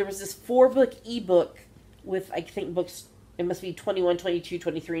there was this 4-book ebook with, I think, books, it must be 21, 22,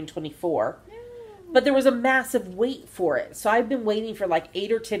 23, and 24. But there was a massive wait for it. So I've been waiting for like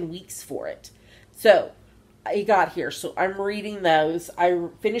 8 or 10 weeks for it. So I got here. So I'm reading those. I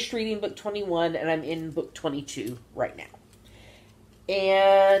finished reading book 21 and I'm in book 22 right now.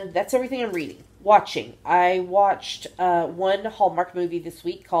 And that's everything I'm reading. Watching. I watched one Hallmark movie this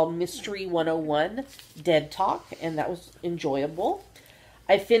week called Mystery 101, Dead Talk, and that was enjoyable.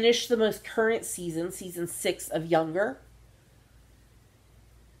 I finished the most current season 6 of Younger.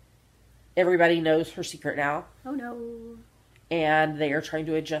 Everybody knows her secret now. Oh no. And they are trying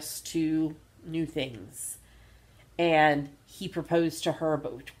to adjust to new things. And he proposed to her,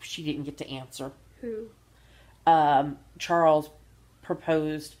 but she didn't get to answer. Who? Charles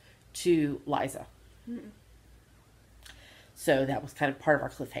proposed to Liza. So that was kind of part of our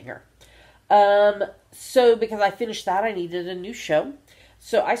cliffhanger. So because I finished that, I needed a new show.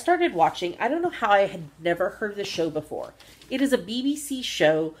 So I started watching. I don't know how I had never heard of this show before. It is a BBC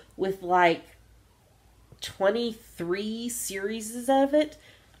show with like 23 series of it,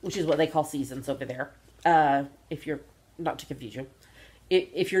 which is what they call seasons over there. If you're, not to confuse you.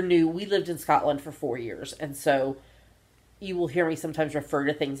 If you're new, we lived in Scotland for 4 years. And so you will hear me sometimes refer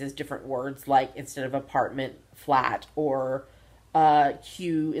to things as different words, like instead of apartment, flat, or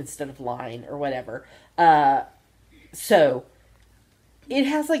queue instead of line, or whatever. So it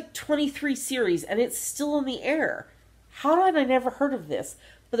has like 23 series, and it's still in the air. How had I never heard of this?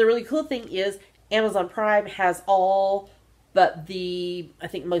 But the really cool thing is Amazon Prime has all but the, I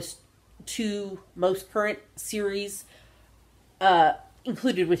think, two most current series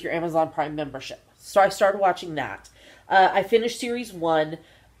included with your Amazon Prime membership. So I started watching that. I finished series 1.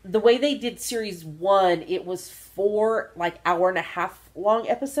 The way they did series 1, it was 4 like hour-and-a-half long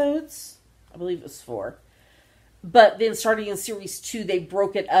episodes. I believe it was 4. But then starting in series 2, they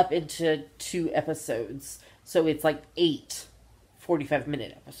broke it up into 2 episodes. So it's like 8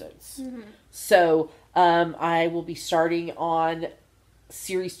 45-minute episodes. Mm-hmm. So I will be starting on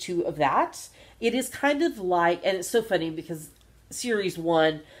series 2 of that. It is kind of like, and it's so funny because series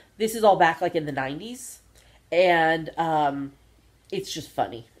 1, this is all back like in the 90s. And it's just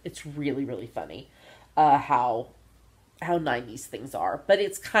funny. It's really, really funny how 90s things are. But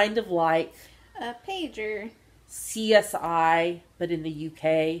it's kind of like a pager. CSI, but in the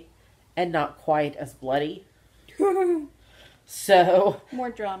UK, and not quite as bloody. So more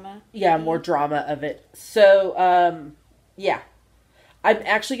drama. Yeah, more drama of it. So, yeah. I'm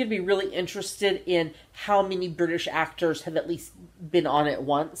actually going to be really interested in how many British actors have at least been on it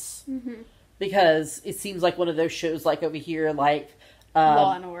once. Mm-hmm. Because it seems like one of those shows like over here, like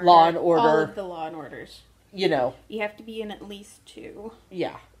Law and Order. All of the Law and Orders. You know. You have to be in at least 2.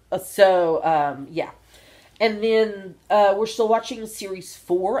 Yeah. So, yeah. And then we're still watching series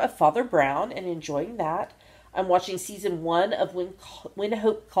 4 of Father Brown and enjoying that. I'm watching season 1 of When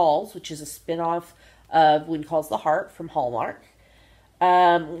Hope Calls, which is a spinoff of When Calls the Heart from Hallmark.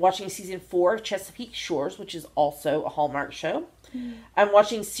 Watching season 4 of Chesapeake Shores, which is also a Hallmark show. Mm. I'm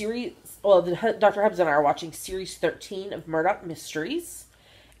watching Dr. Hubbs and I are watching series 13 of Murdoch Mysteries.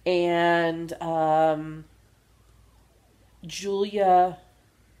 And Julia,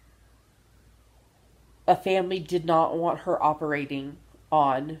 a family did not want her operating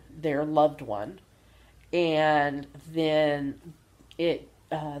on their loved one. And then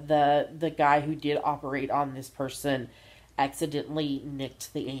the guy who did operate on this person accidentally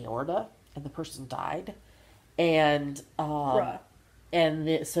nicked the aorta, and the person died. And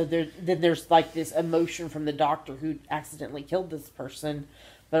so there's like this emotion from the doctor who accidentally killed this person,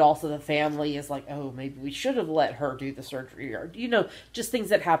 but also the family is like, oh, maybe we should have let her do the surgery, or just things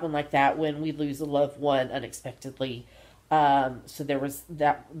that happen like that when we lose a loved one unexpectedly. So there was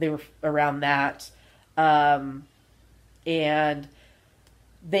that, they were around that, and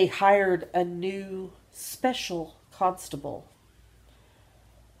they hired a new special constable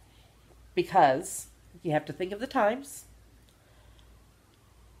because you have to think of the times.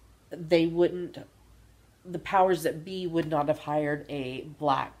 The powers that be would not have hired a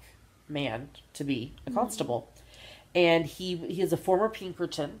black man to be a constable. And he is a former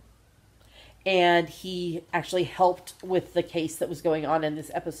Pinkerton, and he actually helped with the case that was going on in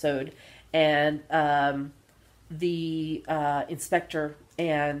this episode. And the inspector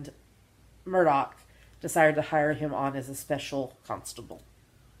and Murdoch decided to hire him on as a special constable.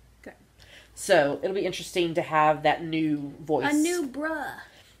 Okay. So it'll be interesting to have that new voice. A new bruh.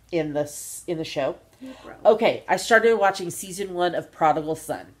 In the show. Okay, I started watching season 1 of Prodigal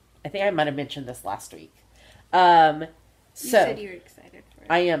Son. I think I might have mentioned this last week. You said you were excited for it.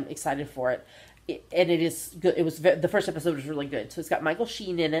 I am excited for it. And it is good. The first episode was really good. So it's got Michael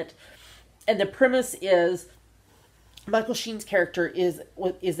Sheen in it. And the premise is Michael Sheen's character is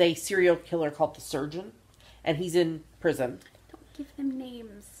a serial killer called the Surgeon. And he's in prison. Don't give them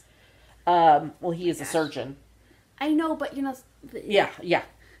names. Well, he is a surgeon. I know, but Yeah.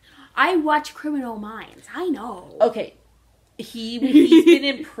 I watch Criminal Minds. I know. Okay. He's been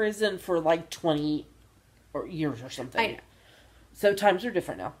in prison for like 20 years or something. I know. So times are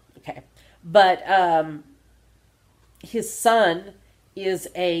different now. Okay. But his son is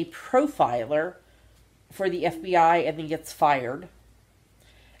a profiler for the FBI and then gets fired.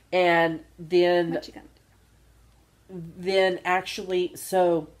 And then... What you got? Then actually...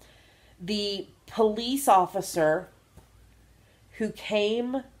 So the police officer who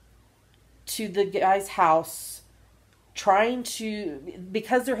came to the guy's house trying to...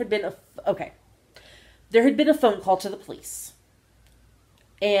 Because there had been a... Okay. There had been a phone call to the police.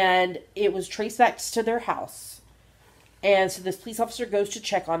 And it was traced back to their house. And so this police officer goes to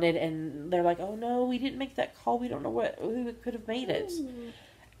check on it, and they're like, oh no, we didn't make that call. We don't know who could have made it.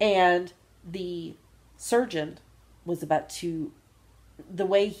 And the surgeon was about to... The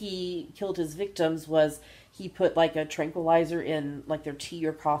way he killed his victims was he put like a tranquilizer in like their tea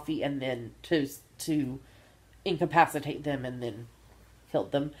or coffee, and then to incapacitate them, and then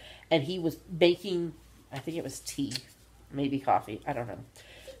killed them. And he was baking, I think it was tea, maybe coffee, I don't know,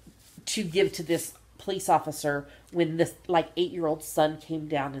 to give to this police officer when this like 8-year-old son came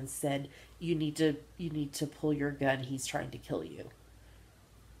down and said, you need to pull your gun, he's trying to kill you.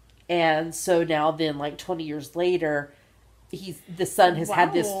 And so now then, like 20 years later, the son has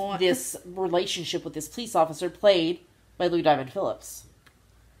had this relationship with this police officer played by Lou Diamond Phillips.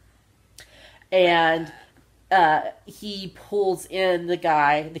 And he pulls in the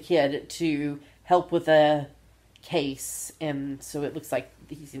kid, to help with a case, and so it looks like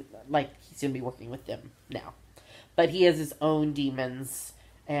he's going to be working with them now. But he has his own demons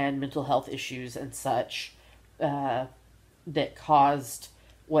and mental health issues and such that caused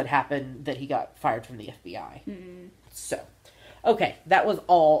what happened, that he got fired from the FBI. Mm-hmm. So, okay, that was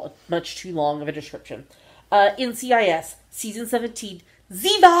all much too long of a description. NCIS, Season 17,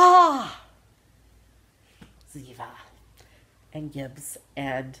 Ziva! And Gibbs,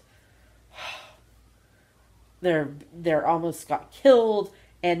 and they're almost got killed,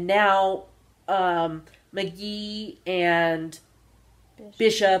 and now McGee and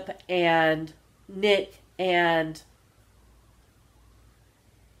Bishop and Nick and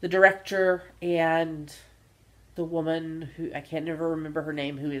the director and the woman who I can't never remember her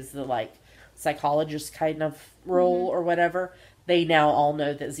name, who is the like psychologist kind of role or whatever, they now all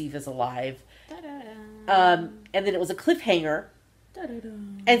know that Ziva's alive. And then it was a cliffhanger.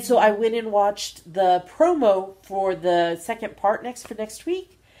 And so I went and watched the promo for the second part next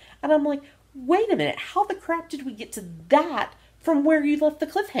week. And I'm like, wait a minute, how the crap did we get to that from where you left the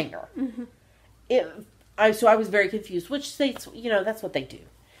cliffhanger? Mm-hmm. So I was very confused, which states, that's what they do.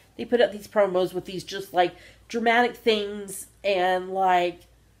 They put up these promos with these just like dramatic things, and like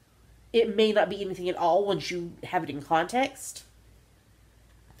it may not be anything at all once you have it in context.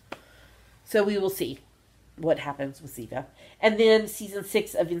 So we will see what happens with Ziva. And then season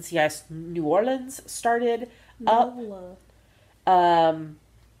 6 of NCIS New Orleans started up.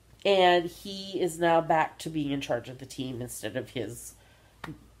 And he is now back to being in charge of the team instead of his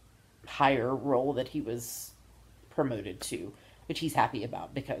higher role that he was promoted to, which he's happy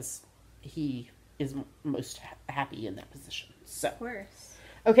about because he is most happy in that position. So, of course.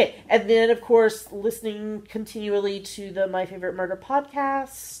 Okay, and then, of course, listening continually to the My Favorite Murder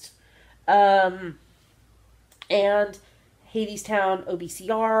podcast, and Hadestown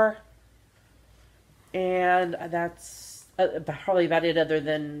OBCR, and that's probably about it other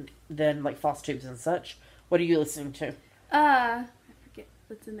than like FlossTubes and such. What are you listening to? I forget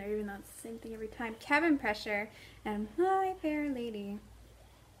what's in there, even though it's the same thing every time. Cabin Pressure and My Fair Lady.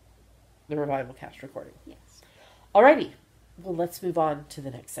 The Revival Cast recording. Yes. Alrighty. Well, let's move on to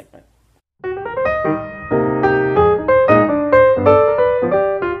the next segment.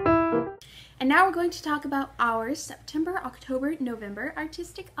 And now we're going to talk about our September, October, November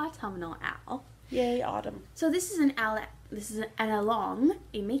artistic autumnal owl. Yay, autumn. So this is an along,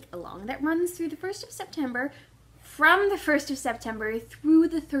 a make-along that runs through the 1st of September, from the 1st of September through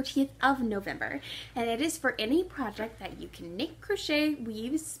the 30th of November. And it is for any project that you can knit, crochet,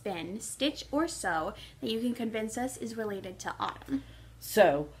 weave, spin, stitch, or sew that you can convince us is related to autumn.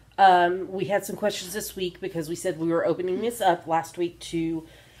 So, we had some questions this week because we said we were opening this up last week to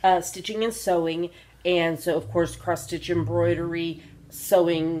stitching and sewing. And so, of course, cross-stitch embroidery,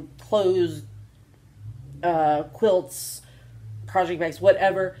 sewing, clothes, quilts, project bags,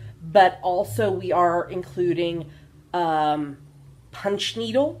 whatever. But also we are including punch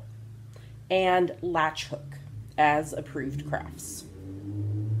needle and latch hook as approved crafts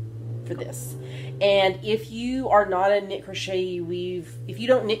for this. And if you are not a knit, crochet, weave, if you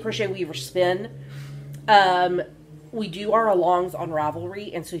don't knit, crochet, weave, or spin, we do our alongs on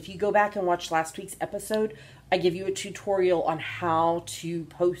Ravelry. And so if you go back and watch last week's episode, I give you a tutorial on how to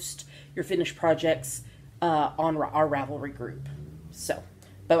post your finished projects on our Ravelry group. So,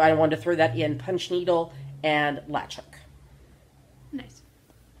 but I wanted to throw that in, punch needle and latch hook. Nice.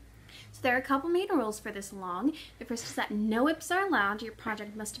 So there are a couple main rules for this along. The first is that no whips are allowed. Your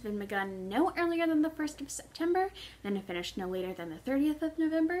project must have been begun no earlier than the 1st of September, and finished no later than the 30th of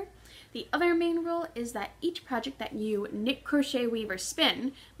November. The other main rule is that each project that you knit, crochet, weave, or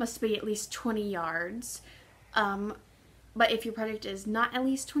spin must be at least 20 yards. But if your project is not at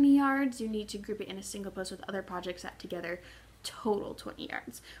least 20 yards, you need to group it in a single post with other projects that together total 20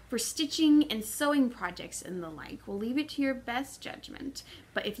 yards. For stitching and sewing projects and the like, we'll leave it to your best judgment.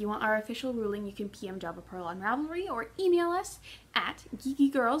 But if you want our official ruling, you can PM Java Pearl on Ravelry or email us at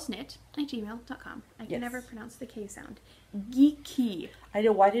geekygirlsknit@gmail.com. I can never pronounce the K sound. Geeky. I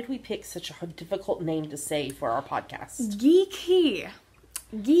know, why did we pick such a difficult name to say for our podcast? Geeky.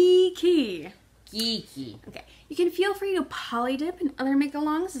 Geeky. Geeky. Okay, you can feel free to polydip and other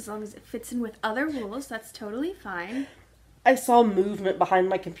make-alongs as long as it fits in with other rules. That's totally fine. I saw movement behind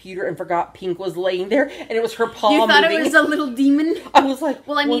my computer and forgot Pink was laying there, and it was her paw You thought moving. it was a little demon? I was like...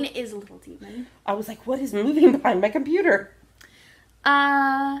 Well, I mean, it is a little demon. I was like, what is moving behind my computer?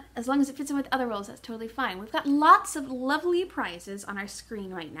 As long as it fits in with other rules, that's totally fine. We've got lots of lovely prizes on our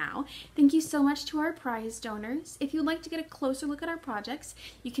screen right now. Thank you so much to our prize donors. If you'd like to get a closer look at our projects,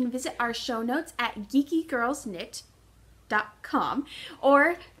 you can visit our show notes at geekygirlsknit.com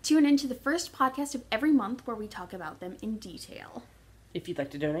or tune into the first podcast of every month where we talk about them in detail. If you'd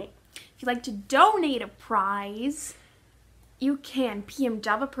like to donate. If you'd like to donate a prize, you can PM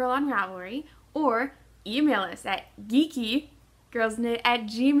Java Pearl on Ravelry or email us at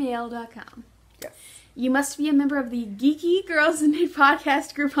geekygirlsknit@gmail.com. Yes. You must be a member of the Geeky Girls Knit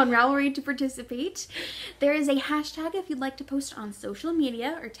podcast group on Ravelry to participate. There is a hashtag if you'd like to post on social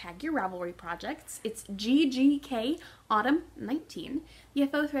media or tag your Ravelry projects. It's GGK Autumn 19. The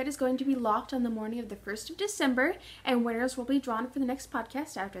FO thread is going to be locked on the morning of the 1st of December, and winners will be drawn for the next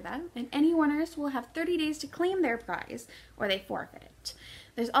podcast after that. And any winners will have 30 days to claim their prize, or they forfeit it.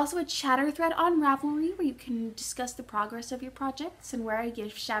 There's also a chatter thread on Ravelry where you can discuss the progress of your projects and where I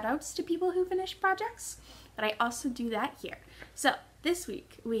give shout-outs to people who finish projects. But I also do that here. So, this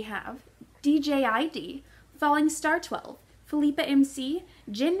week we have DJID, Falling Star 12, Philippa MC,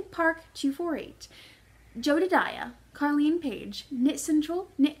 Jin Park 248, Jodidiah, Carleen Page, Knit Central,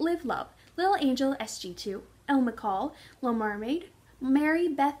 Knit Live Love, Little Angel SG2, El McCall, Little Mermaid, Mary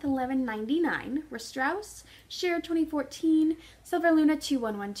Beth 1199, Restrauss, Cher 2014, Silver Luna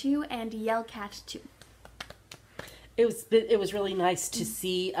 2112, and Yellcat 2. It was really nice to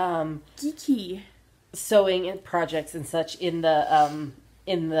see Geeky sewing and projects and such in the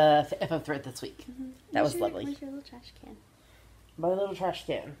FO thread this week. Mm-hmm. That was lovely. Where's your little trash can? My little trash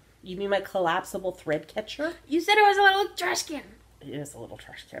can. You mean my collapsible thread catcher? You said it was a little trash can. It is a little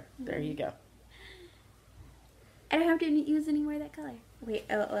trash can. There you go. I don't have to use any more of that color. Wait,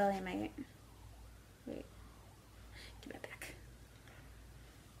 I might. Wait. Give it back.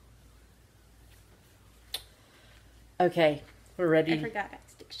 Okay, we're ready. I forgot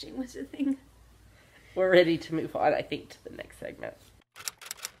backstitching was a thing. We're ready to move on, I think, to the next segment.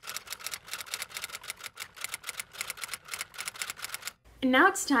 And now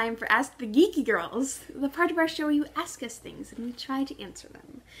it's time for Ask the Geeky Girls, the part of our show where you ask us things and we try to answer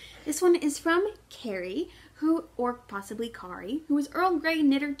them. This one is from Carrie, or possibly Kari, who is Earl Grey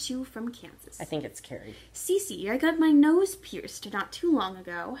Knitter 2 from Kansas. I think it's Carrie. Cece, I got my nose pierced not too long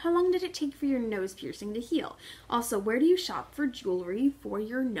ago. How long did it take for your nose piercing to heal? Also, where do you shop for jewelry for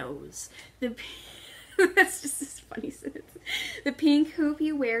your nose? That's just this funny sentence. The pink hoop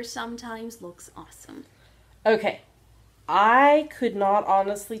you wear sometimes looks awesome. Okay. I could not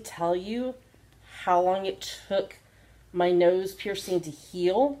honestly tell you how long it took my nose piercing to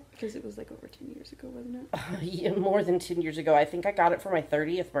heal. Because it was like over 10 years ago, wasn't it? Yeah, more than 10 years ago. I think I got it for my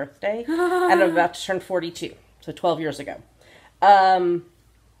 30th birthday. And I'm about to turn 42. So 12 years ago.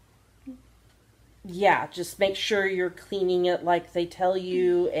 Yeah, just make sure you're cleaning it like they tell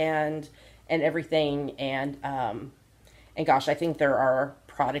you and everything. And gosh, I think there are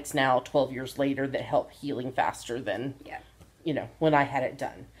products now 12 years later that help healing faster than, when I had it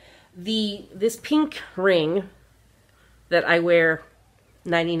done. This pink ring that I wear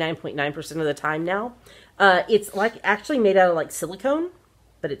 99.9% of the time now, it's like actually made out of like silicone,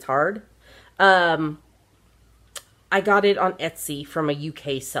 but it's hard. I got it on Etsy from a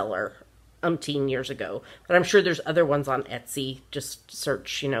UK seller umpteen years ago, but I'm sure there's other ones on Etsy. Just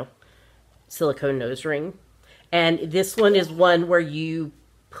search, silicone nose ring. And this one is one where you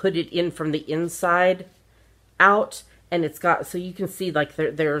put it in from the inside out, and it's got, so you can see like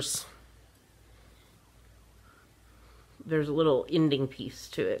there's a little ending piece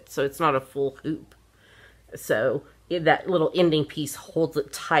to it, so it's not a full hoop. So that little ending piece holds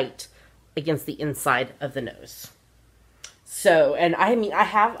it tight against the inside of the nose. So, and I mean, I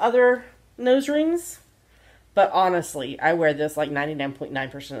have other nose rings, but honestly, I wear this like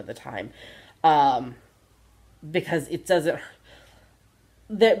 99.9% of the time, because it doesn't.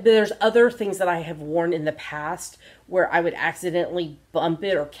 There's other things that I have worn in the past where I would accidentally bump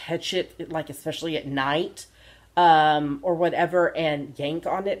it or catch it, like especially at night, or whatever, and yank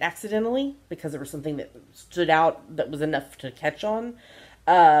on it accidentally because there was something that stood out that was enough to catch on,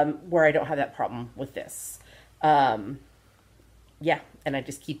 where I don't have that problem with this. Yeah, and I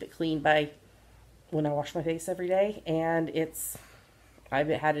just keep it clean by when I wash my face every day, and I've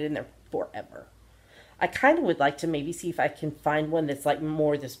had it in there forever. I kind of would like to maybe see if I can find one that's like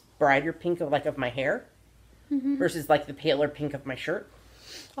more this brighter pink of my hair versus like the paler pink of my shirt.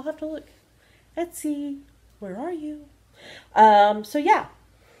 I'll have to look. Etsy, where are you? So yeah.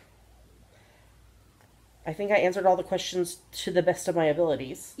 I think I answered all the questions to the best of my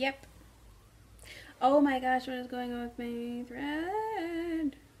abilities. Yep. Oh my gosh, what is going on with my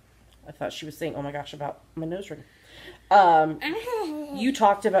thread? I thought she was saying, oh my gosh, about my nose ring. You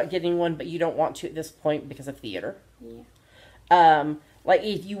talked about getting one, but you don't want to at this point because of theater. Yeah. Like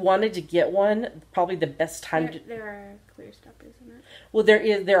if you wanted to get one, probably the best time there are clear stoppers in it. Well,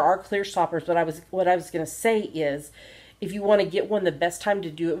 there are clear stoppers, but what I was going to say is, if you want to get one, the best time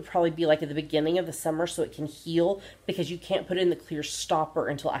to do it would probably be like at the beginning of the summer so it can heal, because you can't put in the clear stopper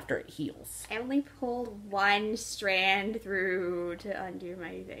until after it heals. I only pulled one strand through to undo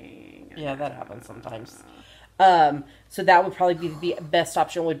my thing. Yeah, that happens sometimes. So that would probably be the best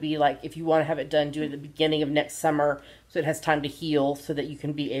option, would be like if you want to have it done, do it at the beginning of next summer so it has time to heal so that you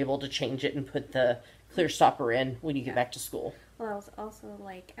can be able to change it and put the clear stopper in when you get back to school. Well, I was also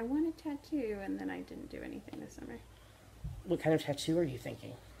like, I want a tattoo, and then I didn't do anything this summer. What kind of tattoo are you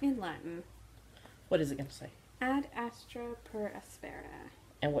thinking? In Latin. What is it going to say? Ad astra per aspera.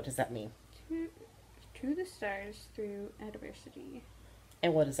 And what does that mean? To the stars through adversity.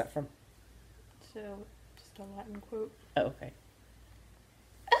 And what is that from? So, just a Latin quote. Oh, okay.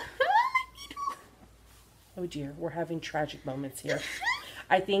 Oh dear, we're having tragic moments here.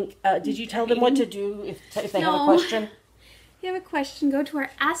 I think, did you tell them what to do if they have a question? If you have a question, go to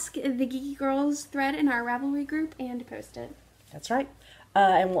our Ask the Geeky Girls thread in our Ravelry group and post it. That's right.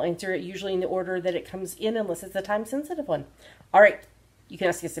 And we'll answer it usually in the order that it comes in, unless it's a time-sensitive one. All right. You can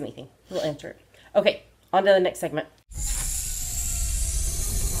ask us anything. We'll answer it. Okay, on to the next segment.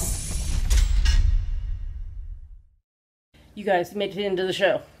 You guys made it into the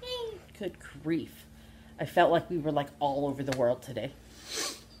show. Good grief. I felt like we were like all over the world today.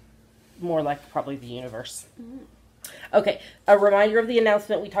 More like probably the universe. Okay, a reminder of the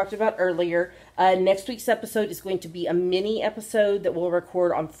announcement we talked about earlier. Next week's episode is going to be a mini episode that we'll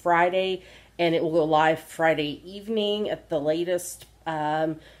record on Friday, and it will go live Friday evening at the latest,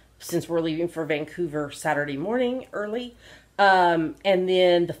 since we're leaving for Vancouver Saturday morning early. And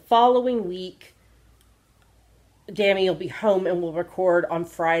then the following week, Dammy will be home and we'll record on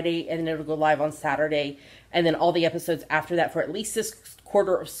Friday, and then it'll go live on Saturday. And then all the episodes after that for at least this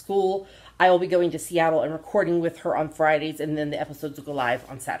quarter of school, I will be going to Seattle and recording with her on Fridays, and then the episodes will go live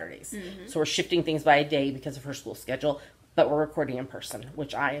on Saturdays. So we're shifting things by a day because of her school schedule, but we're recording in person,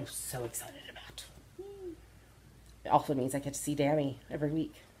 which I am so excited about. It also means I get to see Dammy every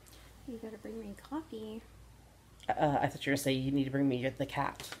week. You gotta bring me coffee. I thought you were going to say you need to bring me the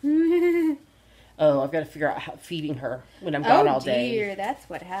cat. Oh, I've got to figure out how feeding her when I'm gone all day. Oh dear, that's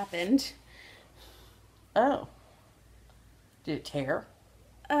what happened. Oh. Did it tear?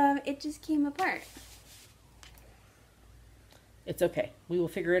 It just came apart. It's okay. We will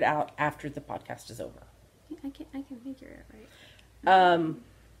figure it out after the podcast is over. I can figure it right.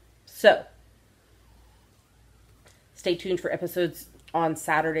 So, stay tuned for episodes on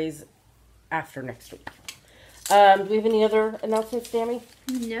Saturdays after next week. Do we have any other announcements, Dammy?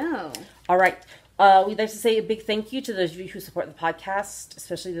 No. All right. We'd like to say a big thank you to those of you who support the podcast,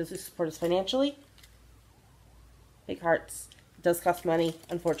 especially those who support us financially. Big hearts. It does cost money,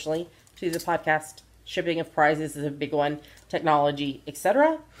 unfortunately, to do the podcast. Shipping of prizes is a big one. Technology,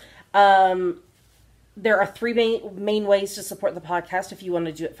 etc. There are three main ways to support the podcast if you want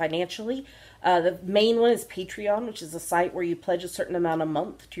to do it financially. The main one is Patreon, which is a site where you pledge a certain amount a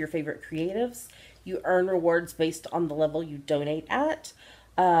month to your favorite creatives. You earn rewards based on the level you donate at.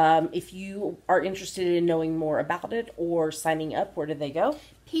 If you are interested in knowing more about it or signing up, where do they go?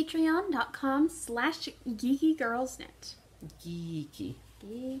 Patreon.com/geekygirlsnet. Geeky.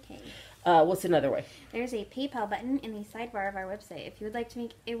 Geeky. What's another way? There's a PayPal button in the sidebar of our website if you would like to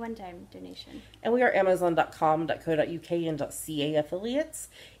make a one-time donation. And we are amazon.com.co.uk and .ca affiliates.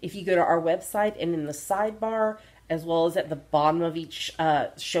 If you go to our website and in the sidebar, as well as at the bottom of each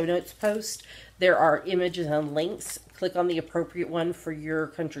show notes post, there are images and links. Click on the appropriate one for your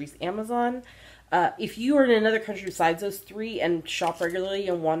country's Amazon. If you are in another country besides those three and shop regularly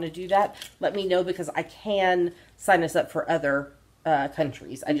and want to do that, let me know because I can sign us up for other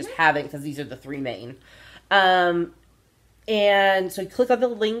countries. I just haven't because these are the three main. And so click on the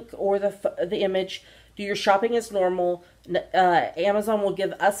link or the image. Do your shopping as normal. Amazon will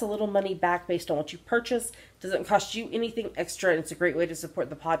give us a little money back based on what you purchase. Doesn't cost you anything extra, and it's a great way to support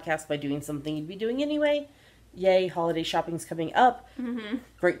the podcast by doing something you'd be doing anyway. Yay, holiday shopping's coming up.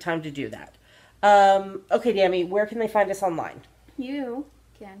 Great time to do that. Okay, Dammy, where can they find us online? You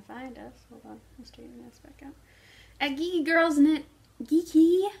can find us. Hold on, I'm straightening this back out. At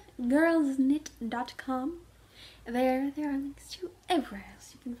geekygirlsnet.com. There are links to everywhere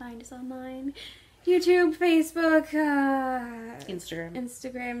else you can find us online. YouTube, Facebook,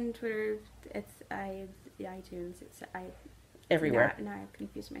 Instagram, Twitter, iTunes, everywhere. Now I've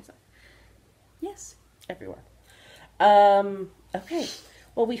confused myself. Yes. Everywhere. Okay.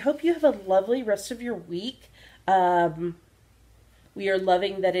 Well, we hope you have a lovely rest of your week. We are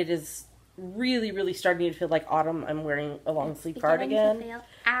loving that it is really, really starting to feel like autumn. I'm wearing a long sleeve cardigan.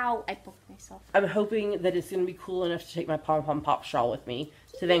 Ow, I poked myself. I'm hoping that it's going to be cool enough to take my Pom Pom Pop shawl with me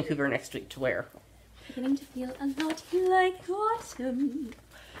to Vancouver next week to wear. Beginning to feel a lot like autumn.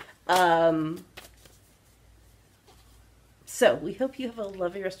 So, we hope you have a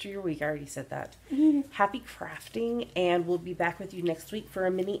lovely rest of your week. I already said that. Happy crafting, and we'll be back with you next week for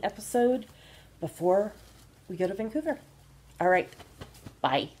a mini episode before we go to Vancouver. All right.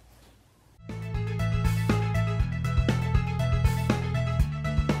 Bye.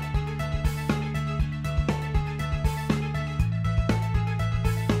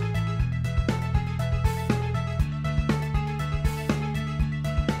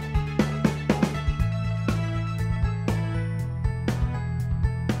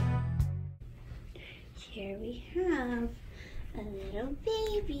 Here we have a little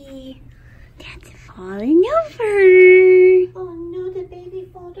baby that's falling over. Oh no, the baby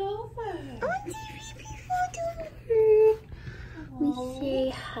fell over. Oh, the baby fell over. We say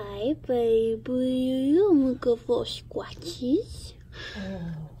hi, baby. And we go for scratches.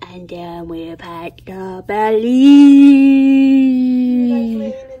 And then we pat the belly. You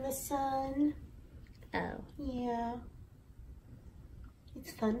like laying in the sun? Oh. Yeah.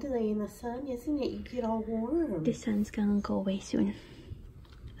 It's fun to lay in the sun, isn't it? You get all warm. The sun's gonna go away soon.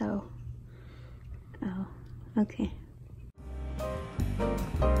 Oh. Okay.